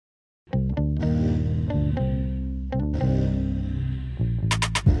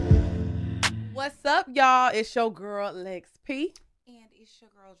What's up, y'all? It's your girl, Lex P. And it's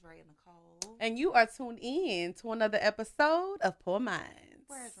your girl, Dre Nicole. And you are tuned in to another episode of Poor Minds.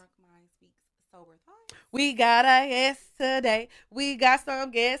 Where Drunk Mind Speaks Sober Thoughts. We got a guest today. We got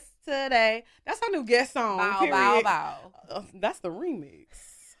some guests today. That's our new guest song. Bow, bow, bow. That's the remix.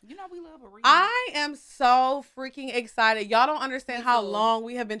 You know we love a remix. I am so freaking excited. Y'all don't understand Me how too. long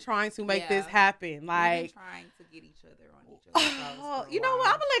we have been trying to make this happen. We've been Like, trying to get each other on each other's shows. you know what?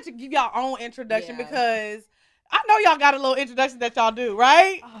 I'm gonna let you give y'all own introduction Yeah. because I know y'all got a little introduction that y'all do,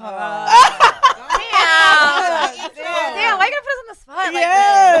 right? Damn, why you gotta put us on the spot like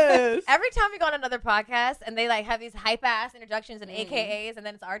Yes. this? Every time we go on another podcast and they like have these hype ass introductions and AKAs, and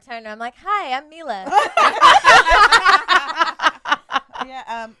then it's our turn, and I'm like, "Hi, I'm Mila," Yeah,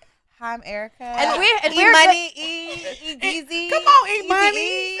 hi, I'm Erica. and E we're Money, E Easy. Come on, E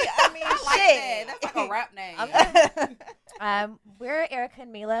Money. I mean, I like that. That's like a rap name. We're Erica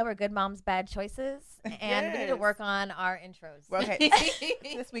and Mila. We're good moms, bad choices, and we need to Yes. work on our intros. Well, okay,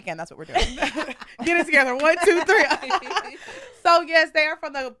 this weekend, that's what we're doing. Get it together. 1, 2, 3. So, yes, they are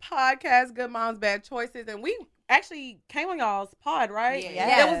from the podcast Good Moms, Bad Choices. And we actually came on y'all's pod, right?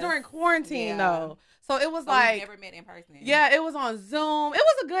 Yeah. It was during quarantine, Yeah. though. So, it was So like, we've never met in person. yeah, it was on Zoom. It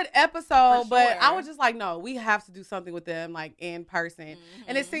was a good episode, For but sure. I was just like, no, we have to do something with them, like, in person. Mhm.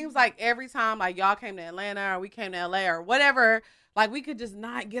 And it seems like every time, like, y'all came to Atlanta or we came to LA or whatever, like, we could just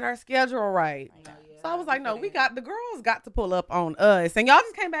not get our schedule right. I know, yeah. So I was like, no, couldn't. the girls got to pull up on us. And y'all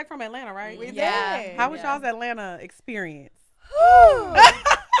just came back from Atlanta, right? We did. How was Yeah. y'all's Atlanta experience?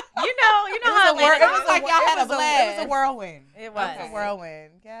 You know It how was a whir- Atlanta it was is? like y'all had a it was blast. a whirlwind. It It was. was a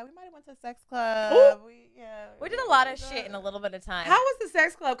whirlwind. Yeah, we might have went to a sex club. Ooh. We did a lot of shit in a little bit of time. How was the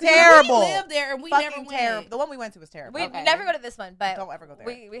sex club? 'Cause Terrible. We lived there and we Fucking never went. terrible. The one we went to was terrible. We Okay. never go to this one, but Don't ever go there.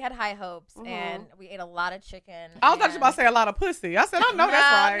 we had high hopes, Mhm. and we ate a lot of chicken. I was about and- to say a lot of pussy. I said, I know No,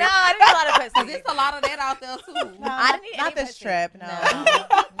 that's right. No, I didn't eat a lot of Cause pussy. there's a lot of that out there too. No, I didn't eat not any this pussy. trip. No.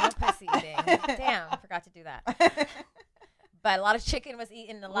 No pussy eating. Damn, I forgot to do that. But a lot of chicken was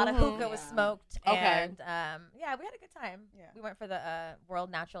eaten, a lot of hookah was Yeah. smoked, Okay. and yeah, we had a good time. Yeah. We went for the World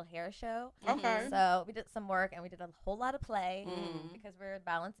Natural Hair Show, Okay. so we did some work and we did a whole lot of play Mhm. because we're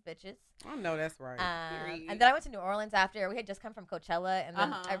balanced bitches. I know that's right. Period. And then I went to New Orleans after. We had just come from Coachella, and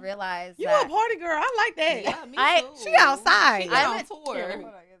then Uh-huh. I realized You that a party girl. I like that. Yeah, me I- too. She outside. She I'm on a-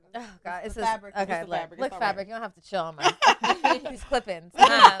 tour. oh god, It's it's the fabric. Okay, It's the fabric. look It's all fabric. right. You don't have to chill on my these clip-ins.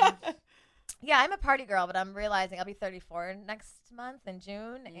 Yeah, I'm a party girl, but I'm realizing I'll be 34 next month in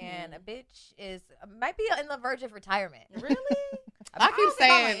June, and a bitch might be on the verge of retirement. Really? I keep don't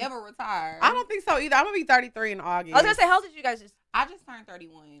think I'm saying- gonna ever retire. I don't think so either. I'm going to be 33 in August. I was gonna say, how old did you guys just? I just turned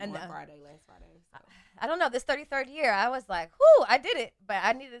 31 And, last Friday. So. I don't know. This 33rd year, I was like, whoo, I did it, but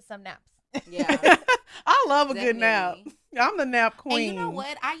I needed some naps. Yeah. I love a good nap. Definitely. I'm the nap queen. And you know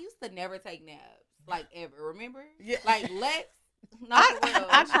what? I used to never take naps, like ever. Remember? Yeah. Like Lex. Not for real.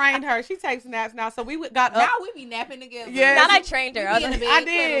 I trained her. She takes naps now. So we got up. Now we be napping together. Yeah. Not I trained her. I was We be in like, the I bed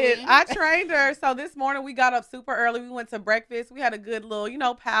did. cuddling. I trained her. So this morning we got up super early. We went to breakfast. We had a good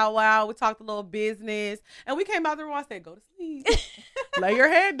little, powwow. We talked a little business. And we came out the room. I said, go to sleep. Lay your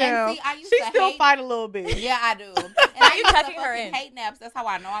head down. And see, I used She to still hate- fight a little bit. Yeah, I do. And I You used tucking to her fucking in. hate naps. That's how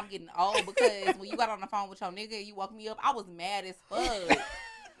I know I'm getting old, because when you got on the phone with your nigga and you woke me up, I was mad as fuck.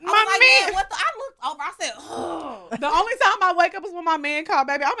 I was like, man, what the? I looked over. I said, oh. The only time I wake up is when my man called,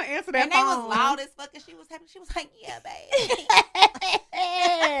 baby. I'm going to answer that And they phone. was loud as fuck, and she was happy. She was like, yeah, babe.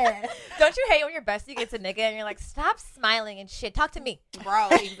 don't you hate when your bestie gets a nigga and you're like, stop smiling and shit. Talk to me. Bro,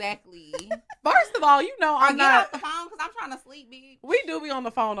 exactly. First of all, you know Or I'm get not. off the phone, because I'm trying to sleep, bitch. We do be on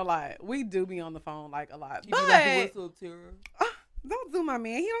the phone a lot. We do be on the phone like a lot. You But be like, what's up, Tara? don't do my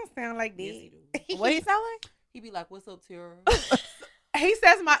man. He don't sound like Yes, this. he do. What do you sound like? He be like, what's up, Tara? He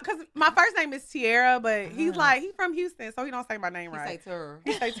says because my first name is Tierra, but he's Uh-huh. like, he's from Houston, so he don't say my name He say right. Tara.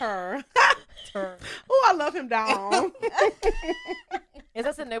 He say Tur. Oh, I love him down. Is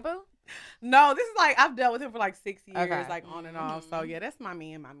this a new boo? No, this is like, I've dealt with him for like 6 years, Okay. like on and off. So Mhm. yeah, that's my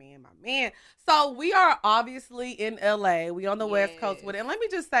man. So we are obviously in LA. We on the West Coast with it. And let me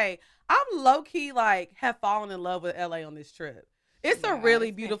just say, I'm low key like have fallen in love with LA on this trip. It's a Yeah, really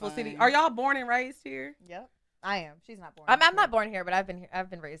it's been beautiful fun. city. Are y'all born and raised here? Yep. I am. She's not born. I'm not born here, but I've been here. I've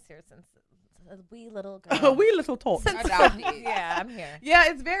been raised here since a wee little girl. We little talk. Since- Adopted. yeah, I'm here. Yeah,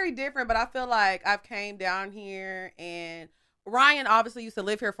 it's very different, but I feel like I've came down here, and Ryan obviously used to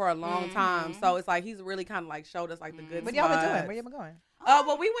live here for a long time, Mhm. so it's like he's really kind of like showed us like the good What y'all been doing? spots. Where you been going?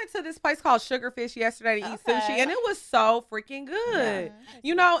 Well, we went to this place called Sugarfish yesterday to eat sushi, and it was so freaking good.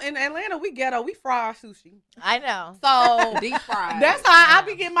 You know, in Atlanta, we ghetto. We fry our sushi. I know. So deep fried. that's how I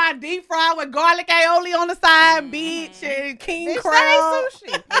be getting my deep fried with garlic aioli on the side, bitch, and king crab.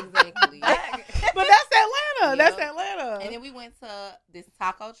 sushi. Exactly. But that's Atlanta. Yep. That's Atlanta. And then we went to this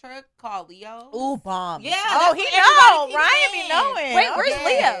taco truck called Leo's. Ooh, bomb. Yeah. Oh, that's he what know. everybody Ryan keeps be saying. knowing. Wait, where's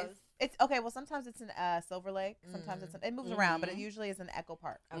Yes. Leo's? It's okay. Well, sometimes it's in Silver Lake. Sometimes it moves around, but it usually is in Echo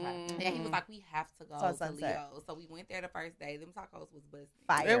Park. Okay. Yeah, he was like, we have to go So to Sunset. Leo's. So we went there the first day. Them tacos was busting.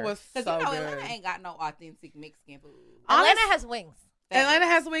 Fire. It was Because so you know, good. Atlanta ain't got no authentic Mexican food. Atlanta has wings. Atlanta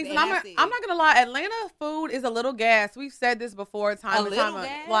has wings, and I'm That's it. not gonna lie. Atlanta food is a little gas. We've said this before, time and time. little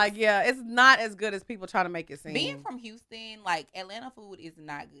gas? Like, yeah, it's not as good as people try to make it seem. Being from Houston, like Atlanta food is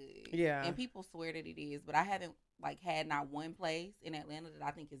not good. Yeah. And people swear that it is, but I haven't had not one place in Atlanta that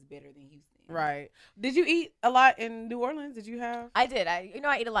I think is better than Houston. Right. Did you eat a lot in New Orleans? Did you have? I did. I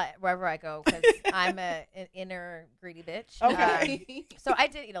eat a lot wherever I go because I'm an inner greedy bitch. Okay. So I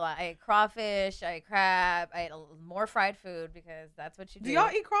did eat a lot. I ate crawfish. I ate crab. I ate more fried food because that's what you do. Do y'all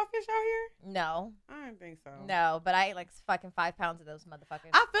eat crawfish out here? No, I don't think so. no. But I ate like fucking 5 pounds of those motherfuckers.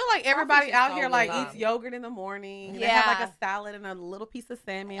 I feel like everybody is out so here like good. eats yogurt in the morning. They Yeah. have like a salad and a little piece of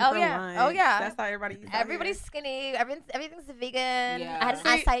salmon Oh, for yeah. lunch. Oh, yeah. That's how everybody eats. out Everybody's skinny. Everything's vegan. Yeah. I had an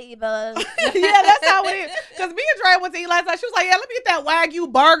acai bowl. here. Yeah, that's how it is. Because me and Dre went to eat last night. She was like, "Yeah, let me get that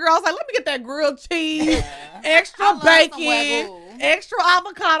Wagyu burger." I was like, "Let me get that grilled cheese, Yeah. extra I love some bacon, Wagyu. extra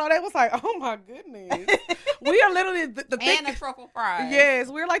avocado." They was like, "Oh my goodness, we are literally the And a thickest." truffle fries. Yes,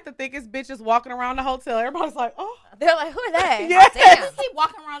 we're like the thickest bitches walking around the hotel. Everybody's like, "Oh, They're like, who are they? Yeah. Damn. Just keep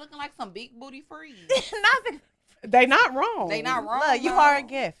walking around looking like some big booty freaks. Not the- they not wrong. They not wrong. Look, you though. are a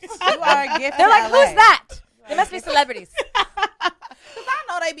gift. You are a gift. They're to like, LA. who's that? They must be celebrities. Cause I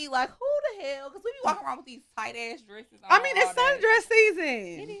know they be like, who the hell? Cause we be walking around with these tight ass dresses. On I mean, it's all day. sundress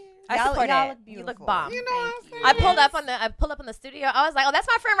season. It is. I Y'all- support y'all it. look You look beautiful. bomb. You know what I'm Thank saying? you. I pulled up in the studio. I was like, oh, that's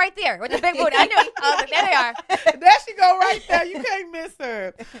my friend right there with the big booty. I knew it. I was like, there they are. There she go right there. You can't miss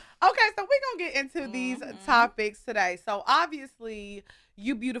her. Okay, so we're going to get into these topics today. So obviously,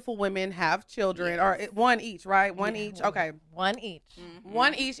 you beautiful women have children, or one each, right? One each. Okay. One each. Mhm.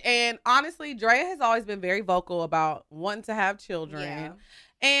 One each. And honestly, Drea has always been very vocal about wanting to have children. Yeah.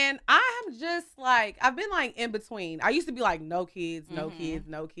 And I am just like, I've been like in between. I used to be like, no kids, no Mhm. kids,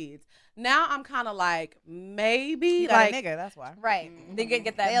 no kids. Now I'm kind of like, maybe You got like, a nigga, that's why. Right. They get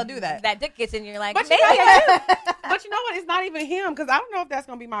that. They'll do that. That dick gets in you. You're like, But you maybe know I do. but you know what? It's not even him because I don't know if that's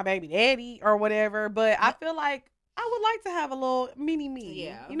gonna be my baby daddy or whatever. But I feel like I would like to have a little mini me.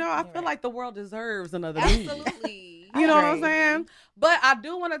 Yeah. You know, I You're feel right. like the world deserves another me. Absolutely. You know what I'm agree. saying? But I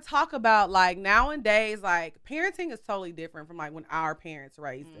do want to talk about like nowadays, like parenting is totally different from like when our parents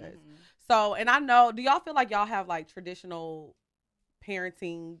raised us. Mhm. So, and I know, do y'all feel like y'all have like traditional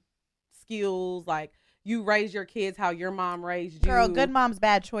parenting skills? Like you raise your kids how your mom raised you? Girl, good moms,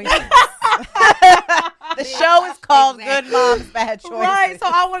 bad choices. The show is called Exactly. Good Moms, Bad Choices. Right. So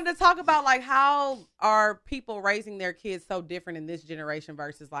I wanted to talk about like how are people raising their kids so different in this generation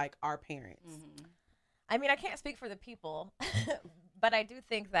versus like our parents? Mhm. I mean, I can't speak for the people, but I do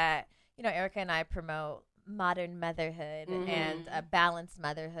think that, you know, Erica and I promote modern motherhood Mhm. and a balanced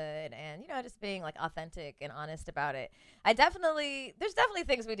motherhood and, you know, just being like authentic and honest about it. There's definitely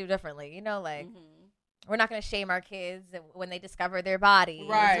things we do differently, you know, like Mhm. we're not going to shame our kids when they discover their bodies.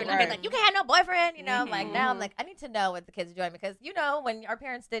 Right, We're not gonna be right. like, you can't have no boyfriend, you know, like now I'm Mhm. like, I need to know what the kids are doing because, you know, when our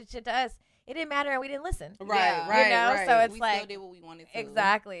parents did shit to us, it didn't matter and we didn't listen. Right, Yeah. right, You know, right. so it's We like- still did what we wanted to.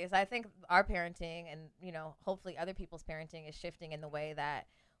 Exactly. So I think our parenting and, you know, hopefully other people's parenting is shifting in the way that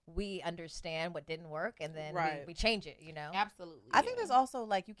we understand what didn't work and then Right. we change it, you know? Absolutely. I think there's also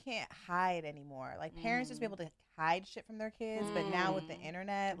like you can't hide anymore. Like parents used to be able to hide shit from their kids, but now with the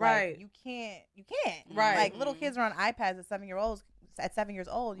internet, Right. like you can't. Right. Like little kids are on iPads at 7 years old. At 7 years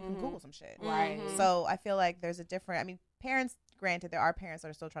old, you can Mhm. Google some shit. Right. Mhm. So I feel like there's a different. I mean, parents. Granted, there are parents that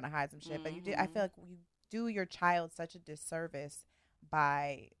are still trying to hide some shit, but you do. I feel like you do your child such a disservice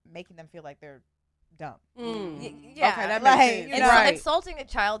by making them feel like they're dumb. Yeah. Okay, that Like, makes sense. you It's know, right. insulting a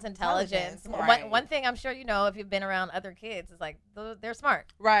child's intelligence. Right. One thing I'm sure you know if you've been around other kids is like they're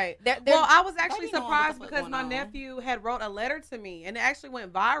smart. Right. They're Well, I was actually be knowing what surprised the fuck because going my on. nephew had wrote a letter to me, and it actually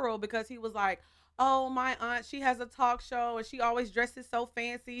went viral because he was like, "Oh, my aunt, she has a talk show, and she always dresses so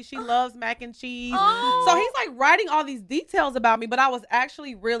fancy. She loves mac and cheese." Oh. So he's like writing all these details about me, but I was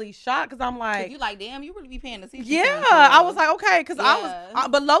actually really shocked because I'm 'Cause like, you like, damn, you really be paying attention. to yeah, them, I so- was like, okay, because Yeah.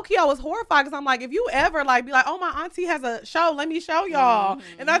 but low key, I was horrified because I'm like, if you ever like be like, oh, my auntie has a show, let me show y'all, Mhm.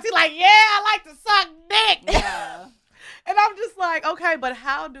 and auntie like, yeah, I like to suck dick, yeah. And I'm just like, okay, but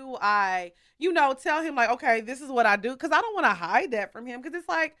how do I, tell him like, okay, this is what I do? Because I don't want to hide that from him. Because it's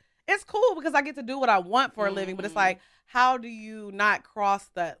like, it's cool because I get to do what I want for a living. But it's like, how do you not cross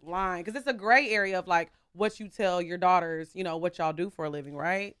that line? Because it's a gray area of like what you tell your daughters, what y'all do for a living,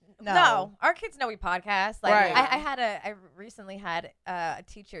 right? No, our kids know we podcast. Like, Right. I recently had a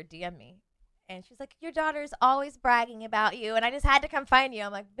teacher DM me, and she's like, "Your daughter's always bragging about you," and I just had to come find you.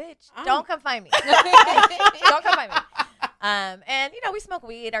 I'm like, "Bitch, don't come find me. Don't come find me." And we smoke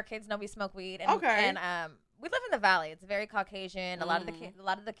weed. Our kids know we smoke weed. And, Okay. And we live in the valley. It's very Caucasian. A lot of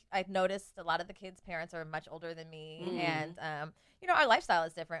the I've noticed a lot of the kids' parents are much older than me, and our lifestyle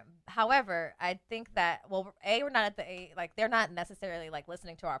is different. However, I think that we're not at the age, like they're not necessarily like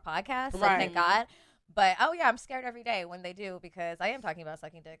listening to our podcast. So Right. thank God. But I'm scared every day when they do because I am talking about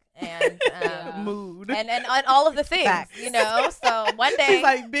sucking dick and Mood. and all of the things, Facts. So one day She's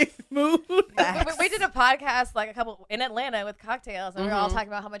like, big mood. we did a podcast like a couple in Atlanta with cocktails, and we were all talking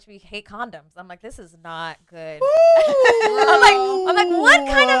about how much we hate condoms. I'm like, this is not good. I'm like, what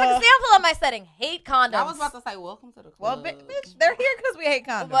kind of example am I setting? Hate condoms. I was about to say, welcome to the club. Well, bitch, they're here because we hate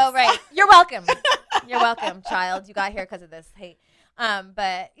condoms. Well, right. You're welcome. You're welcome, child. You got here because of this hate. But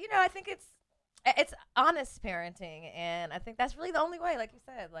I think it's honest parenting, and I think that's really the only way. Like you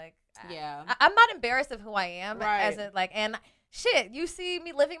said, like I'm not embarrassed of who I am Right. and shit. You see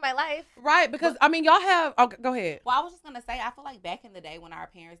me living my life, Right, because y'all have. Oh, go ahead. Well, I was just gonna say, I feel like back in the day when our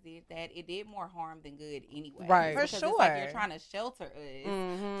parents did that, it did more harm than good anyway. Right. For Because sure. It's like you're trying to shelter us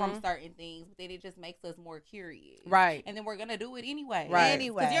Mhm. from certain things, but then it just makes us more curious. Right. And then we're gonna do it anyway. Right.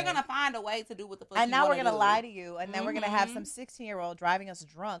 Anyway. Because you're gonna find a way to do what the fuck. And you now we're wanna gonna do. lie to you, and then we're gonna have some 16-year-old driving us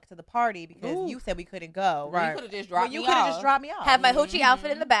drunk to the party because Ooh. you said we couldn't go. Right. You could have just Well, dropped you me could have off. just dropped me off. have my hoochie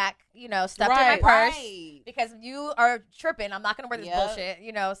outfit in the back, stuffed in my Right. purse. Right. Because you are tripping, I'm not gonna wear this Yep.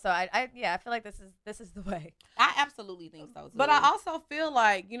 bullshit, So I feel like this is the way. I absolutely think so too. But I also feel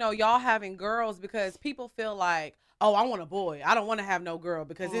like, y'all having girls because people feel like, oh, I want a boy. I don't want to have no girl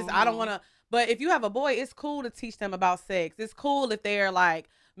because I don't want to. But if you have a boy, it's cool to teach them about sex. It's cool if they're like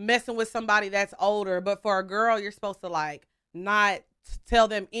messing with somebody that's older. But for a girl, you're supposed to like not tell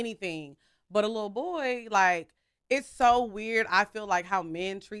them anything. But a little boy, like, it's so weird. I feel like how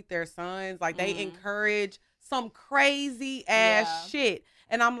men treat their sons. Like they encourage some crazy ass shit.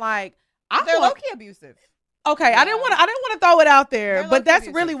 And I'm like, They're low-key abusive. okay, Yeah. I didn't want to throw it out there, They're but low-key that's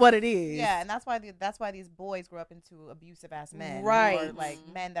abusive. really what it is. Yeah, and that's why these boys grow up into abusive ass men, Right. Or like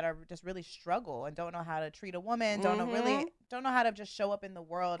men that are just really struggle and don't know how to treat a woman, Mhm. don't know how to just show up in the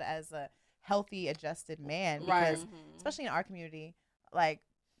world as a healthy, adjusted man. Right. Because especially in our community, like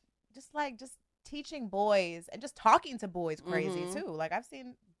just teaching boys and just talking to boys crazy Mhm. too. Like I've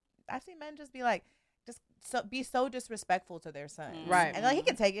seen men just be like. Be so disrespectful to their sons, Right. And like he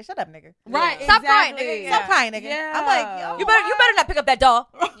can take it. Shut up, nigga. Right. Stop crying, exactly. nigga. Stop crying, nigga. Yeah. I'm like, yo, You better not pick up that doll.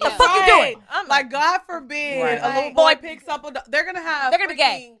 Yeah. The fuck you Right. doing? I'm Like, God forbid Right. a little Right. boy picks up a. They're gonna be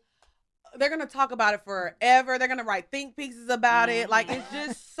gay. They're gonna talk about it forever. They're gonna write think pieces about it. Like it's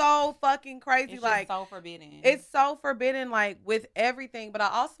just so fucking crazy. It's like just so forbidden. it's so forbidden. Like with everything. But I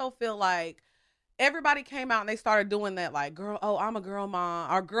also feel like everybody came out and they started doing that. Like I'm a girl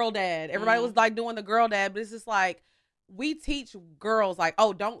mom or girl dad. Everybody was like doing the girl dad. But it's just like. We teach girls like,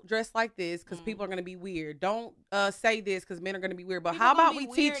 oh, don't dress like this because people are gonna be weird. Don't say this because men are gonna be weird. But People how gonna about be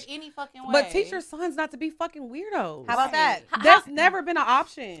we weird teach? any fucking way? But teach your sons not to be fucking weirdos. how about that? That's never been an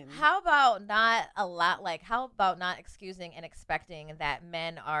option. How about not excusing and expecting that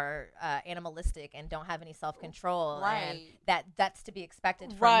men are animalistic and don't have any self-control, and Right. that's to be expected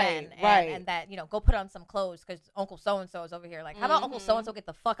from Right, men, right. and that go put on some clothes because Uncle so and so is over here. Like, how about Uncle so and so get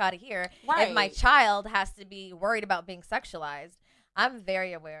the fuck out of here? If my Right. child has to be worried about being sexualized, I'm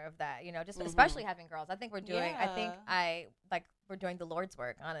very aware of that. Just especially having girls. I think we're doing. We're doing the Lord's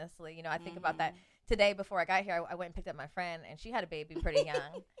work. Honestly, I think about that today. Before I got here, I went and picked up my friend, and she had a baby pretty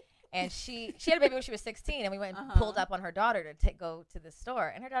young. And she had a baby when she was 16, and we went and pulled up on her daughter to go to the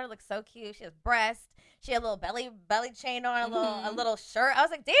store. And her daughter looked so cute. She has breasts. She had a little belly chain on, a little shirt. I was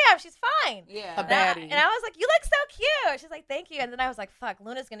like, damn, she's fine. Yeah. A baddie. And I was like, you look so cute. She's like, thank you. And then I was like, fuck,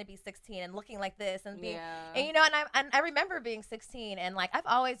 Luna's gonna be 16 and looking like this and being, and I remember being 16 and like I've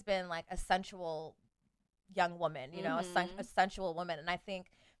always been like a sensual young woman, a sensual woman, and I think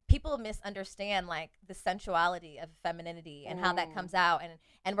people misunderstand like the sensuality of femininity and how that comes out,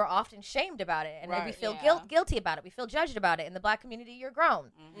 and we're often shamed about it, and we feel guilty about it. We feel judged about it. In the Black community, you're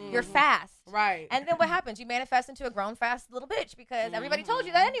grown, you're fast, right? And then what happens? You manifest into a grown, fast little bitch because everybody told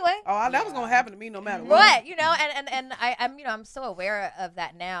you that anyway. Oh, that was gonna happen to me no matter what. Right, you know, and I'm I'm so aware of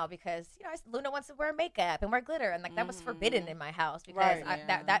that now because Luna wants to wear makeup and wear glitter, and like that was forbidden in my house because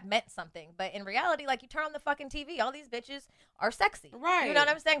that meant something. But in reality, like you turn on the fucking TV, all these bitches are sexy. Right. You know what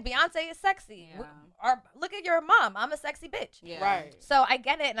I'm saying? Beyonce is sexy. Yeah. Look at your mom. I'm a sexy bitch. Yeah. Right. So I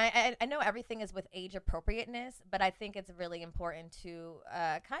get it, and I know everything is with age appropriateness, but I think it's really important to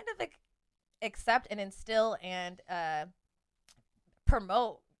kind of accept and instill and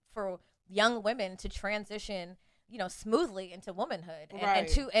promote for young women to transition, smoothly into womanhood,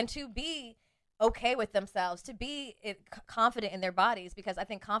 and to be okay with themselves, to be confident in their bodies, because I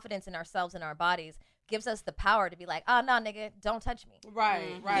think confidence in ourselves and our bodies gives us the power to be like, oh, no, nigga, don't touch me.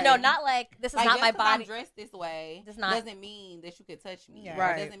 Right. Not like, this is like, not my body. I'm dressed this way not, doesn't mean that you could touch me. Yeah.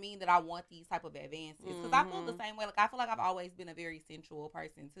 Right. It doesn't mean that I want these type of advances. Because I feel the same way. Like, I feel like I've always been a very sensual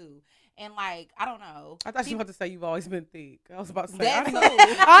person, too. And, like, I don't know. I thought you were about to say you've always been thick. I was about to say, That's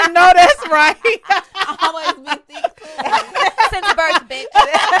I know that's right. I've always been thick, too. Since birth, bitch.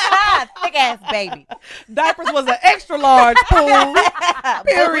 Thick ass baby. Diapers was an extra large pool.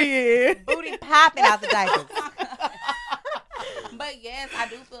 Period. Booty popping out the diapers. But yes, I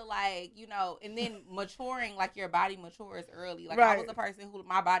do feel like, and then maturing, like your body matures early. Like right. I was a person who,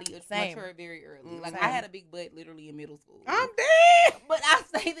 my body matured very early. Like I had a big butt literally in middle school. I'm dead. But I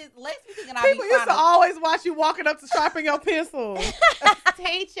say this, let's be thinking People used to always watch you walking up to sharpen your pencil.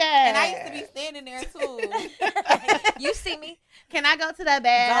 Teacher. And I used to be standing there too. You see me. Can I go to the Don't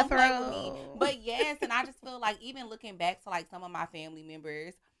play with bathroom? me. But yes, and I just feel like even looking back to like some of my family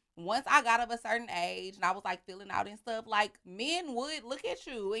members, once I got of a certain age and I was like filling out and stuff, like men would look at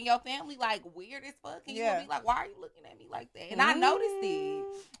you and your family like weird as fuck, and you would be like, "Why are you looking at me like that?" And I noticed it,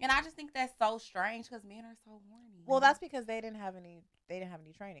 and I just think that's so strange because men are so horny. Well, that's because they didn't have any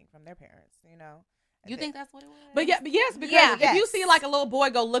training from their parents. You think that's what it was? But yes, because if you see like a little boy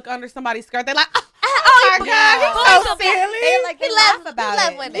go look under somebody's skirt, they like, oh my God, God, he's so silly. They laugh about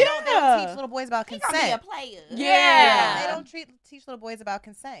love it. women. They don't teach little boys about He gonna be a consent. player. Yeah. They don't teach little boys about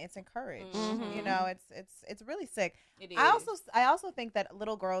consent. It's encouraged. Mhm. It's really sick. It is. I also think that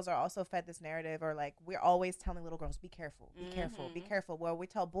little girls are also fed this narrative, or like we're always telling little girls, be careful, be careful, be careful. Where we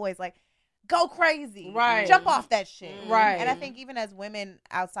tell boys like, go crazy, Right. jump off that shit, Right. And I think even as women,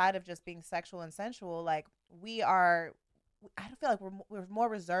 outside of just being sexual and sensual, like I don't feel like we're more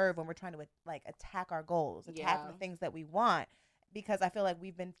reserved when we're trying to like attack our goals, attack the things that we want. Because I feel like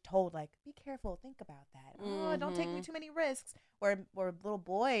we've been told, like, be careful, think about that. Oh, don't take too many risks. Where little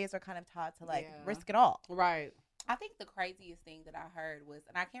boys are kind of taught to, like, risk it all. Right. I think the craziest thing that I heard was,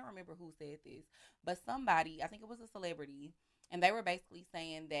 and I can't remember who said this, but somebody, I think it was a celebrity, and they were basically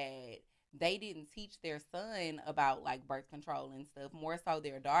saying that they didn't teach their son about, like, birth control and stuff, more so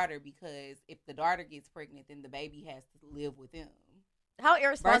their daughter, because if the daughter gets pregnant, then the baby has to live with them. How Versus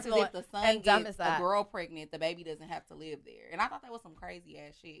irresponsible if the son and dumb gets is that? a girl pregnant, the baby doesn't have to live there. And I thought that was some crazy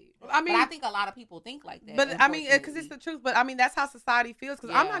ass shit. I mean, but I think a lot of people think like that. But I mean, because it's the truth. But I mean, that's how society feels.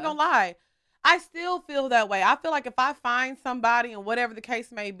 Because I'm not gonna lie, I still feel that way. I feel like if I find somebody, and whatever the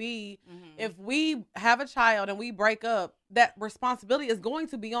case may be, if we have a child and we break up, that responsibility is going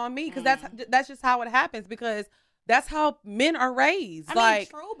to be on me. Because that's just how it happens. Because that's how men are raised. I mean,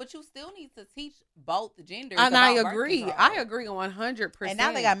 true, but you still need to teach both genders. And about I birth agree. control. I agree 100%. And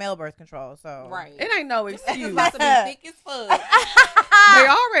now they got male birth control, so. Right. It ain't no It's excuse. about to be thick as fuck. They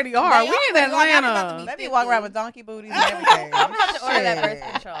already are. We in Atlanta. Let me walk around with donkey booties and everything. I'm about to order that Shit.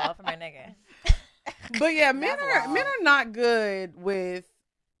 birth control for my nigga. But yeah, men That's wild. are not good with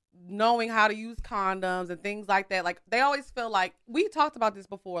knowing how to use condoms and things like that. Like they always feel like, we talked about this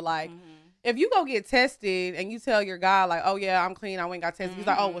before, like if you go get tested and you tell your guy like, oh yeah, I'm clean, I went and got tested, he's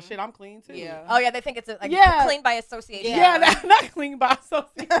like, oh well shit, I'm clean too. Yeah. Oh yeah, they think it's clean by association. Yeah, not clean by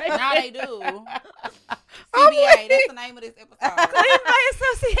association. Now they do. CBA, that's the name of this episode. Clean by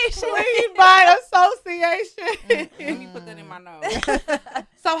association. Clean by association. Let me put that in my nose.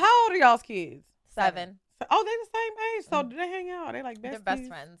 So how old are y'all's kids? 7. Oh, they the same age. So do they hang out? They like besties? They're best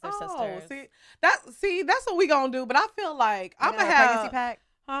friends. They're sisters. See, that's what we gonna do. But I feel like I'm gonna a have pregnancy pack.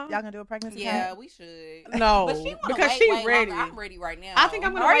 Huh? Y'all gonna do a pregnancy Yeah, pack? we should. No, But she wanna because wait she's way ready. longer. I'm ready right now. I think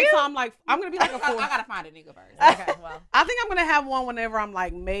I'm gonna Are wait you? till I'm gonna be like a 4. I gotta find a nigga first. Okay, well. I think I'm gonna have one whenever I'm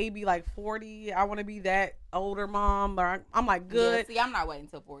like maybe like 40. I want to be that older mom, but I'm like good. Yeah, see, I'm not waiting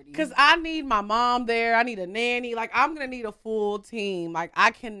till 40. Cause I need my mom there. I need a nanny. Like I'm gonna need a full team. Like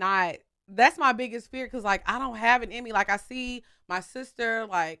I cannot. That's my biggest fear. Cause like I don't have it in me. Like I see my sister.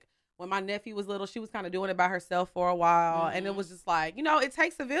 Like when my nephew was little, she was kind of doing it by herself for a while, and it was just like, it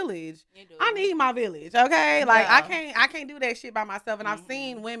takes a village. I need my village, okay? Like I can't do that shit by myself. And I've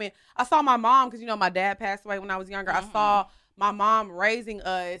seen women. I saw my mom because my dad passed away when I was younger. I saw my mom raising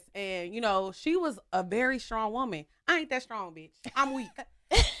us, and she was a very strong woman. I ain't that strong, bitch. I'm weak.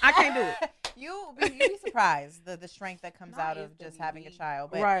 I can't do it. You'd be surprised the strength that comes out of just having a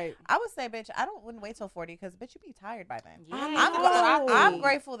child. But right. I would say, bitch, wouldn't wait till 40 because, bitch, you'd be tired by then. Yeah, I'm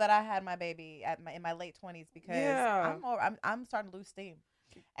grateful that I had my baby in my late 20s because I'm starting to lose steam,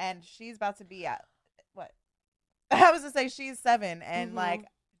 and she's about to be at what? I was to say she's 7, and like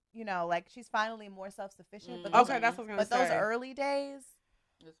she's finally more self-sufficient. But that's what I was gonna say. But those early days,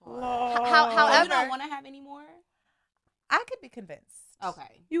 however, you don't want to have any more. I could be convinced.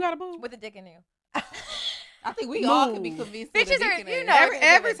 Okay, you got a boo with a dick in you. I think we all can be convinced. Bitches are,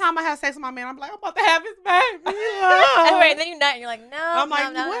 every time I have sex with my man, I'm like, I'm about to have his baby. And then you nut, and you're like, no. I'm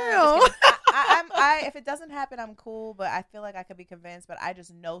like, no, well. If it doesn't happen, I'm cool. But I feel like I could be convinced. But I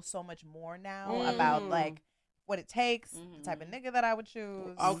just know so much more now about like what it takes, the type of nigga that I would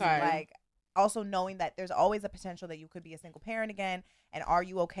choose. Okay. Like also knowing that there's always a potential that you could be a single parent again, and are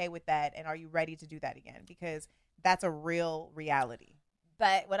you okay with that, and are you ready to do that again? Because that's a real reality.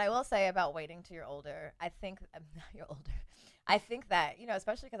 But what I will say about waiting till you're older, I think I think that,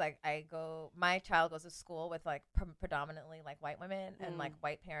 especially because my child goes to school with like predominantly like white women and like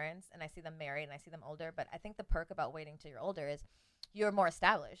white parents, and I see them married and I see them older. But I think the perk about waiting till you're older is you're more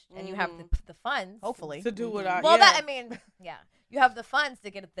established and you have the funds, hopefully, to do what you have the funds to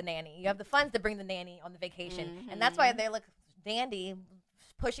get the nanny. You have the funds to bring the nanny on the vacation, and that's why they look dandy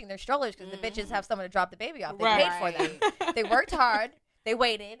pushing their strollers, because the bitches have someone to drop the baby off. They paid for them. They worked hard. They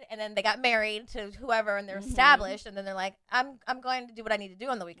waited, and then they got married to whoever, and they're established, and then they're like, I'm going to do what I need to do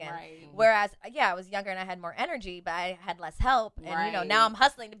on the weekend. Right. Whereas, I was younger and I had more energy, but I had less help, and now I'm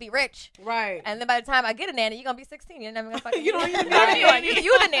hustling to be rich. Right. And then by the time I get a nanny, you're gonna be 16. You're never gonna fucking. You don't even need a nanny.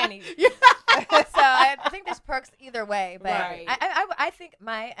 You the nanny. So I think there's perks either way, but I think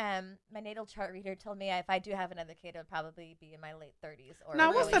my natal chart reader told me if I do have another kid, it'll probably be in my late 30s or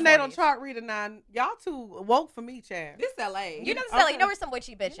now. What's the natal chart reader? Now y'all too woke for me, Chad. This LA. You know LA. You know we're some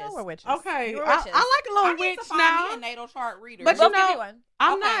witchy bitches. We're witches. Okay, we're witches. I like a little witch now. Me a natal chart reader. But one.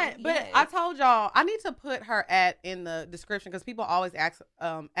 I'm not. But I told y'all I need to put her in the description because people always ask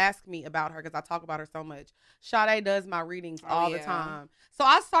me about her because I talk about her so much. Sade does my readings all the time. So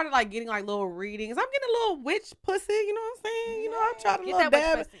I started like getting like little readings. I'm getting a little witch pussy, you know what I'm saying? I try to little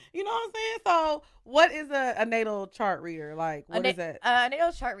dab, you know what I'm saying? So what is a natal chart reader? Like what is that? A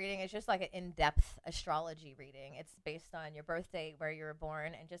natal chart reading is just like an in-depth astrology reading. It's based on your birth date, where you were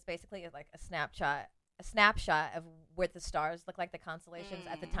born, and just basically like a snapshot of what the stars look like, the constellations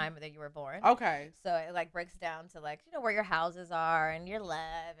at the time that you were born. Okay. So it like breaks down to like, where your houses are and your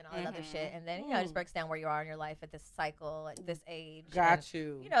love and all that other shit. And then, it just breaks down where you are in your life at this cycle, at this age. Got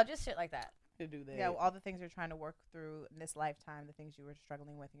you. Just shit like that. To do that. Yeah, all the things you're trying to work through in this lifetime, the things you were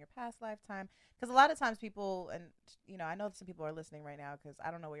struggling with in your past lifetime. Because a lot of times people, and I know some people are listening right now because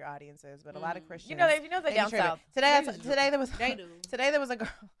I don't know what your audience is, but a lot of Christians. You know the down south. Today there was a girl.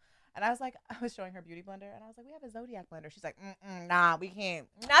 And I was showing her beauty blender, and I was like, we have a Zodiac blender. She's like, nah, we can't.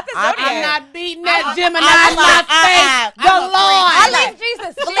 Not the Zodiac. I'm not beating that Gemini in my face. The Lord. I leave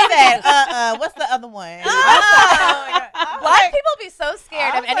Jesus. She said, what's the other one? Black people be so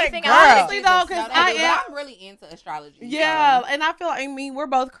scared of anything else. Honestly, though, because I'm really into astrology. Yeah, and I feel like, we're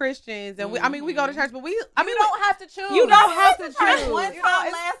both Christians, and we go to church, but we don't have to choose. You don't have to choose. One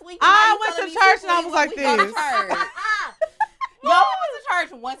time last week, I went to church, and I was like this. Yo, we went to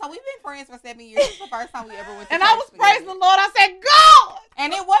church one time. We've been friends for 7 years. This is the first time we ever went to church. And I was praising the Lord. I said, God!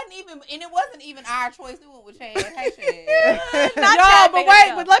 And it wasn't even our choice. We went with Chad. Hey, Chad.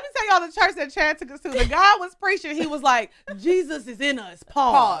 But let me tell y'all the church that Chad took us to. The guy was preaching. He was like, Jesus is in us.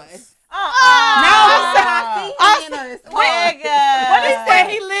 Pause. In us. What he said?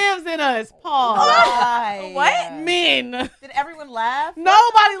 He lives in us. Pause. What? Men. Did everyone laugh?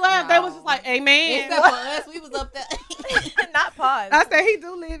 Nobody laughed. They was just like, amen. Except for us. We was up there. Not pause. I said, he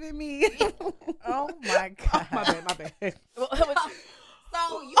do live in me. Oh, my God. My bad.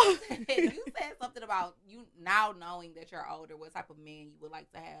 So you said something about you now knowing that you're older, what type of man you would like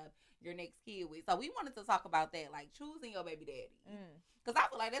to have your next kid with. So we wanted to talk about that, like choosing your baby daddy. Because I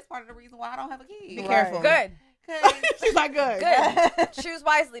feel like that's part of the reason why I don't have a kid. Be careful. Good. She's like, good. Choose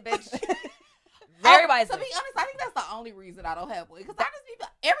wisely, bitch. Very wisely. To be honest, I think that's the only reason I don't have one. Because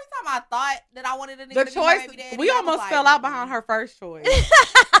every time I thought that I wanted a nigga to be my baby daddy, we almost fell out behind her first choice.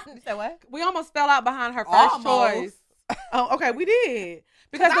 You said what? We almost fell out behind her first choice. Oh, okay, we did.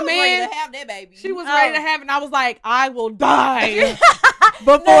 Because the man, ready to have that baby. She was ready to have it, and I was like, I will die.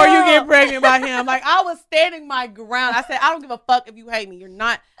 before you get pregnant by him. Like, I was standing my ground. I said, I don't give a fuck if you hate me. You're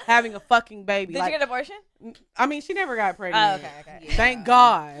not having a fucking baby. Did you get an abortion? I mean, she never got pregnant. Oh, okay. Yeah. Thank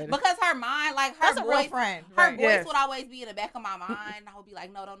God. Because her mind, like, That's her a real voice, friend. her Right. voice Yes. would always be in the back of my mind. I would be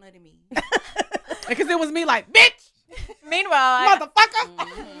like, no, don't nut at me. Because it was me like, bitch, Meanwhile,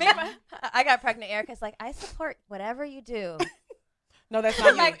 motherfucker. I got pregnant. Erica's like, I support whatever you do. No, that's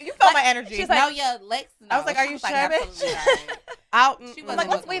not Like, me. you felt my energy. She's No, like- yeah, Lex. No. I was like, are She you was sure, like, bitch? absolutely not. Out. She I'm wasn't like, let's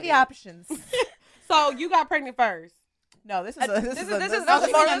fucking weigh with the it. options. So you got pregnant first. No, this is This is this is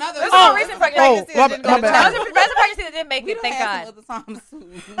more another- recent Oh, pregnancy. my didn't bad. go to That was a pregnancy that didn't make We it. done Thank had God. some other times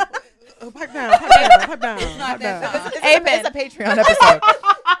too. Pipe down. Pipe down. It's not that time. It's a Patreon episode.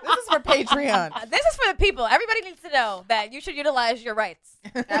 This is for Patreon. This is for the people. Everybody needs to know that you should utilize your rights.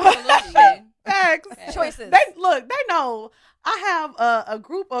 Absolutely. Facts. Choices. They know. I have a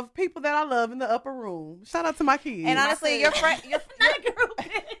group of people that I love in the upper room. Shout out to my kids. And honestly, your friend, Not a group.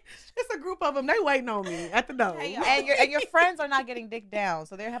 it's a group of them. They waiting on me at the door. Hey, and your friends are not getting dick down,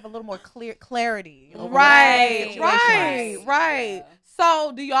 so they have a little more clarity. over Right, what the situation is. right. Yeah.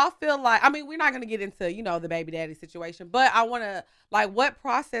 So do y'all feel like, I mean, we're not going to get into, the baby daddy situation, but I want to, like, what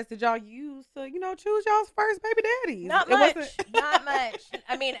process did y'all use to, choose y'all's first baby daddies? Not It much. wasn't- Not much.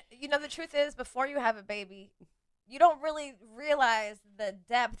 I mean, the truth is, before you have a baby, you don't really realize the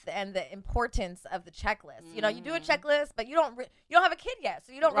depth and the importance of the checklist. You do a checklist, but you don't have a kid yet,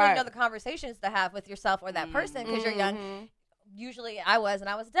 so you don't really Right. know the conversations to have with yourself or that person because you're young. Mhm. Usually, I was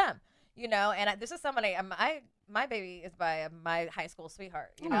dumb. And this is somebody. My baby is by my high school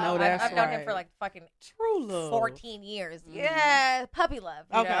sweetheart. I know that's I've known him right. for like fucking True love. 14 years. Mhm. Yeah, puppy love.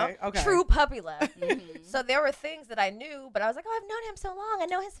 You Okay, know? okay. True puppy love. Mhm. So there were things that I knew, but I was like, oh, I've known him so long. I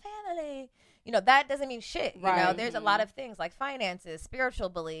know his family. That doesn't mean shit. Right. There's a lot of things like finances, spiritual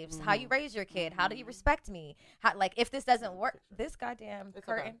beliefs, how you raise your kid, how do you respect me? How, like, if this doesn't work, this goddamn It's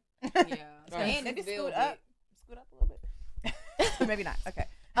curtain. Yeah. Right. And Maybe it's scoot velvet. up. Scoot up a little bit. Maybe not. Okay.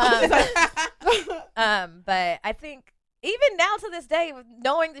 But I think even now to this day, with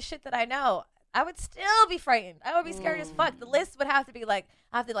knowing the shit that I know, I would still be frightened. I would be scared as fuck. The list would have to be like,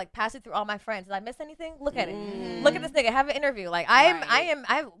 I have to like pass it through all my friends. Did I miss anything? Look at it. Look at this nigga. Have an interview. Like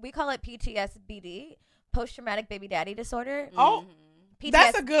we call it PTSBD, post traumatic baby daddy disorder. Oh, PTS,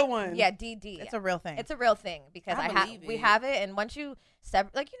 that's a good one. yeah, DD. It's a real thing. It's a real thing because believe we it. have it, and once you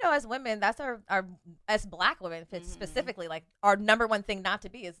as women, that's our as black women specifically, like our number one thing not to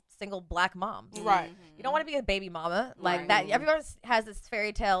be is single black moms. Right. You don't want to be a baby mama like Right. that. Everyone has this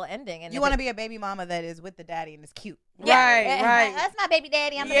fairy tale ending, and you want to be a baby mama that is with the daddy and is cute. Right. That's my baby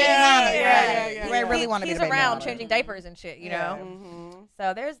daddy. I'm the Yeah, baby mama. yeah. You ain't really want to be He's the baby around mama. changing diapers and shit, you know. Mhm.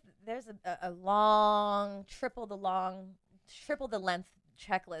 So there's a long triple the length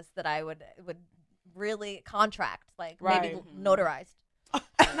checklist that I would really contract, like maybe Right. notarized.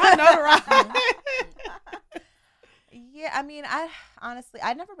 Not notarized. Yeah, I mean,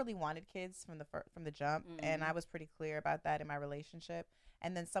 I never really wanted kids from the jump, and I was pretty clear about that in my relationship.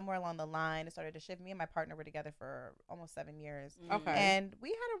 And then somewhere along the line, it started to shift. Me and my partner were together for almost 7 years, Okay. and we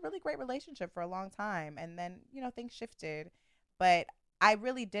had a really great relationship for a long time. And then things shifted, but I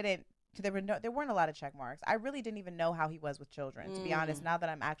really didn't. There weren't a lot of check marks. I really didn't even know how he was with children, to be honest. Now that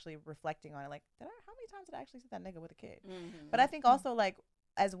I'm actually reflecting on it, like, how many times did I actually see that nigga with a kid? But I think also, like,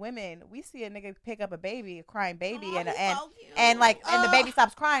 as women, we see a nigga pick up a crying baby, and the baby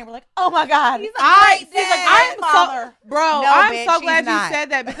stops crying. We're like, oh my god, I'm father. Bro, No, I'm bitch, so she's glad not. you said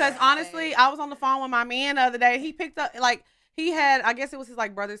that because honestly, I was on the phone with my man the other day. He picked up, like, he had, I guess it was his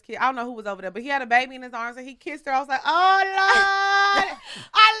like brother's kid. I don't know who was over there, but he had a baby in his arms and he kissed her. I was like, oh Lord,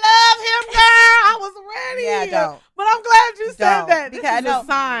 I love him, girl. I was ready. Yeah, don't. But I'm glad you said Don't. that. This Because is a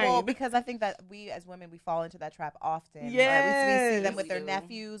sign. Well, because I think that we as women, we fall into that trap often. Right? Yes. We see them with their We do.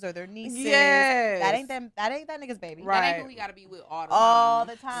 nephews or their nieces. Yes. That ain't that nigga's baby. Right. That ain't who we gotta be with all the All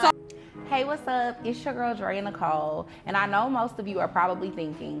time. the time. Hey, what's up? It's your girl Dre Nicole, and I know most of you are probably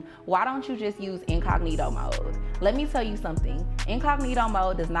thinking, why don't you just use incognito mode? Let me tell you something. Incognito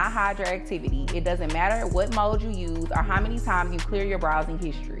mode does not hide your activity. It doesn't matter what mode you use or how many times you clear your browsing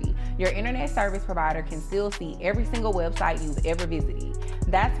history. Your internet service provider can still see every single website you've ever visited.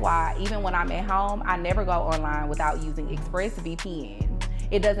 That's why even when I'm at home, I never go online without using ExpressVPN.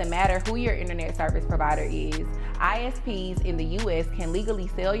 It doesn't matter who your internet service provider is. ISPs in the US can legally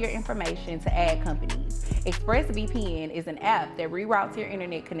sell your information to ad companies. ExpressVPN is an app that reroutes your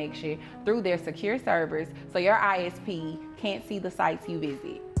internet connection through their secure servers so your ISP can't see the sites you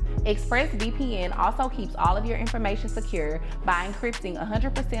visit. ExpressVPN also keeps all of your information secure by encrypting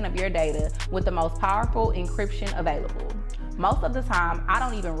 100% of your data with the most powerful encryption available. Most of the time, I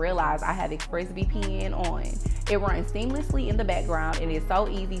don't even realize I have ExpressVPN on. It runs seamlessly in the background and is so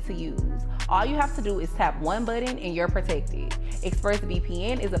easy to use. All you have to do is tap one button and you're protected.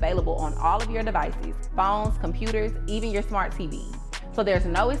 ExpressVPN is available on all of your devices, phones, computers, even your smart TV. So there's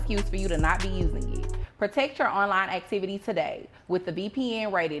no excuse for you to not be using it. Protect your online activity today with the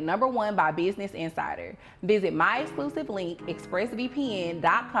VPN rated #1 by Business Insider. Visit my exclusive link,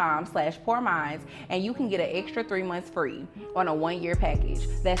 expressvpn.com/poorminds, and you can get an extra 3 months free on a 1-year package.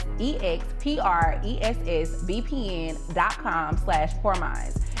 That's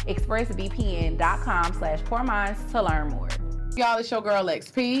expressvpn.com/poorminds. expressvpn.com/poorminds to learn more. Y'all, it's your girl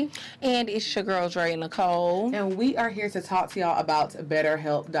XP. And it's your girl Dre Nicole. And we are here to talk to y'all about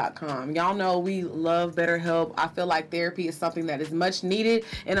BetterHelp.com. Y'all know we love BetterHelp. I feel like therapy is something that is much needed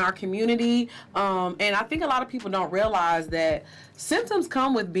in our community. And I think a lot of people don't realize that symptoms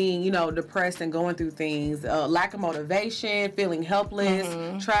come with being, depressed and going through things. Lack of motivation, feeling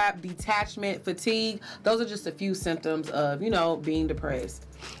helpless, trapped, detachment, fatigue. Those are just a few symptoms of, being depressed.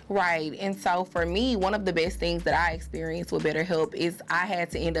 Right. And so for me, one of the best things that I experienced with BetterHelp is I had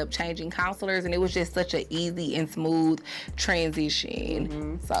to end up changing counselors, and it was just such an easy and smooth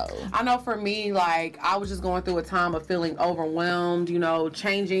transition. So I know for me, I was just going through a time of feeling overwhelmed,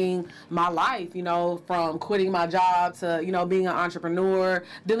 changing my life, from quitting my job to, being an entrepreneur,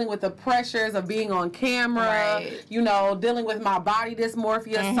 dealing with the pressures of being on camera, dealing with my body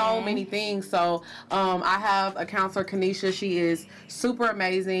dysmorphia, so many things. So I have a counselor, Kanisha. She is super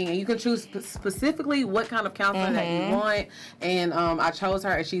amazing, and you can choose specifically what kind of counselor that you want. And I chose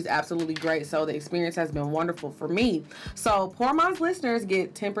her, and she's absolutely great. So the experience has been wonderful for me. So Poor Minds listeners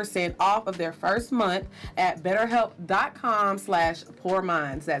get 10% off of their first month at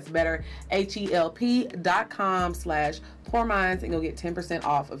BetterHelp.com/poorminds. That's BetterHelp.com/poorminds, and you'll get 10%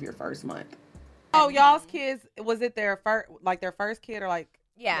 off of your first month. Oh, y'all's kids, was it their first kid, or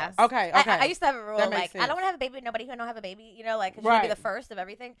Yes. Okay. I used to have a rule, That makes sense. I don't want to have a baby with nobody who don't have a baby, cause you should be the first of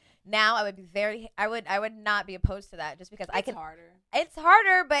everything. Now I would be I would not be opposed to that, just because I can. It's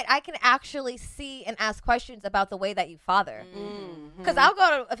harder, but I can actually see and ask questions about the way that you father. Because I'll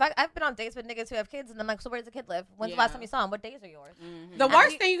go to, I've been on dates with niggas who have kids, and I'm like, so where does the kid live? When's the last time you saw him? What days are yours? The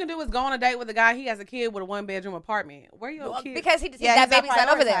worst thing you can do is go on a date with a guy, he has a kid with a 1-bedroom apartment. Where your kid? Because that baby's not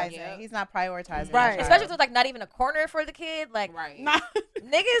over there. He's not prioritizing. Right. Especially if there's not even a corner for the kid. Niggas.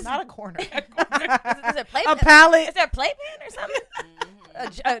 Not a corner. Is there a pallet. Is there a playpen or something?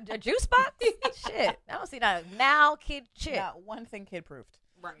 A juice box? Shit. I don't see that now kid shit. Not one thing kid proved.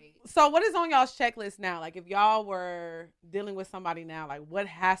 right. So what is on y'all's checklist now? If y'all were dealing with somebody now, what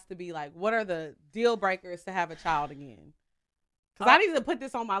has to be, what are the deal breakers to have a child again? Because I need to put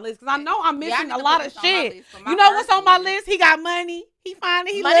this on my list, because I know I'm missing a lot of shit. You know what's on my list? He got money. He fine.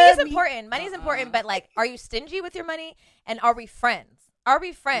 He money is me. important. Money is important, but are you stingy with your money? And are we friends? Are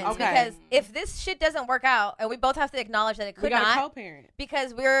we friends? Okay. Because if this shit doesn't work out, and we both have to acknowledge that it could we gotta not, co-parent.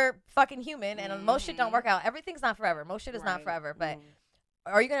 because we're fucking human, and most shit don't work out. Everything's not forever. Most shit is not forever. But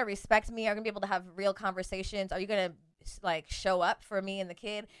are you gonna respect me? Are you gonna be able to have real conversations? Are you gonna show up for me and the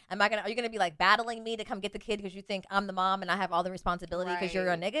kid? Are you gonna be battling me to come get the kid because you think I'm the mom and I have all the responsibility because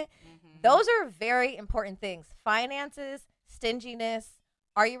you're a nigga? Those are very important things. Finances, stinginess.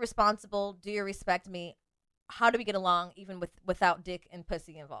 Are you responsible? Do you respect me? How do we get along even without dick and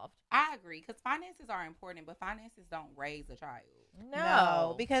pussy involved? I agree, because finances are important, but finances don't raise a child.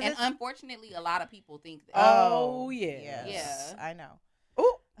 No, because and unfortunately, a lot of people think that. Oh yeah, yes. I know.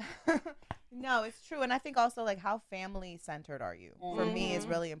 Ooh. No, it's true. And I think also how family centered are you? For me is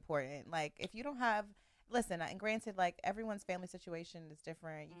really important. If you don't have, listen, and granted, everyone's family situation is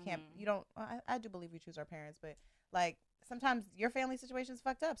different. You can't, you don't, I do believe we choose our parents, but sometimes your family situation is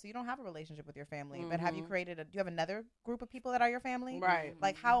fucked up, so you don't have a relationship with your family. But have you created do you have another group of people that are your family? Right.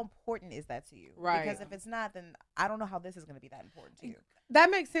 How important is that to you? Right. Because if it's not, then I don't know how this is going to be that important to you. That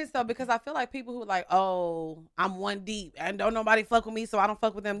makes sense though, because I feel like people who are oh, I'm one deep and don't nobody fuck with me, so I don't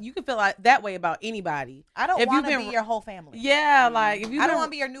fuck with them. You can feel that way about anybody. I don't want to be your whole family. Yeah, if you I don't want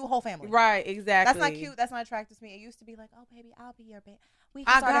to be your new whole family. Right, exactly. That's not cute. That's not attractive to me. It used to be oh baby, I'll be your baby. We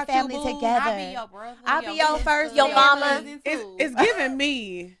can start a family together. I'll be your brother. I'll be your first, your mama. It's giving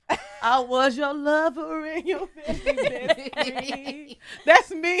me. I was your lover and your best friend.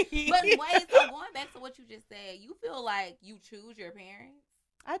 That's me. But wait, so going back to what you just said, you feel like you choose your parents?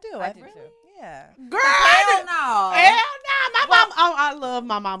 I do. I do really? too. Yeah. Girl, Hell no. Hell no. My mom, I love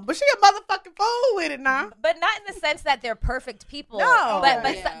my mom, but she a motherfucking fool with it now. But not in the sense that they're perfect people. No.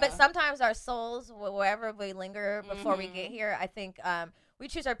 But sometimes our souls, wherever we linger before we get here, I think we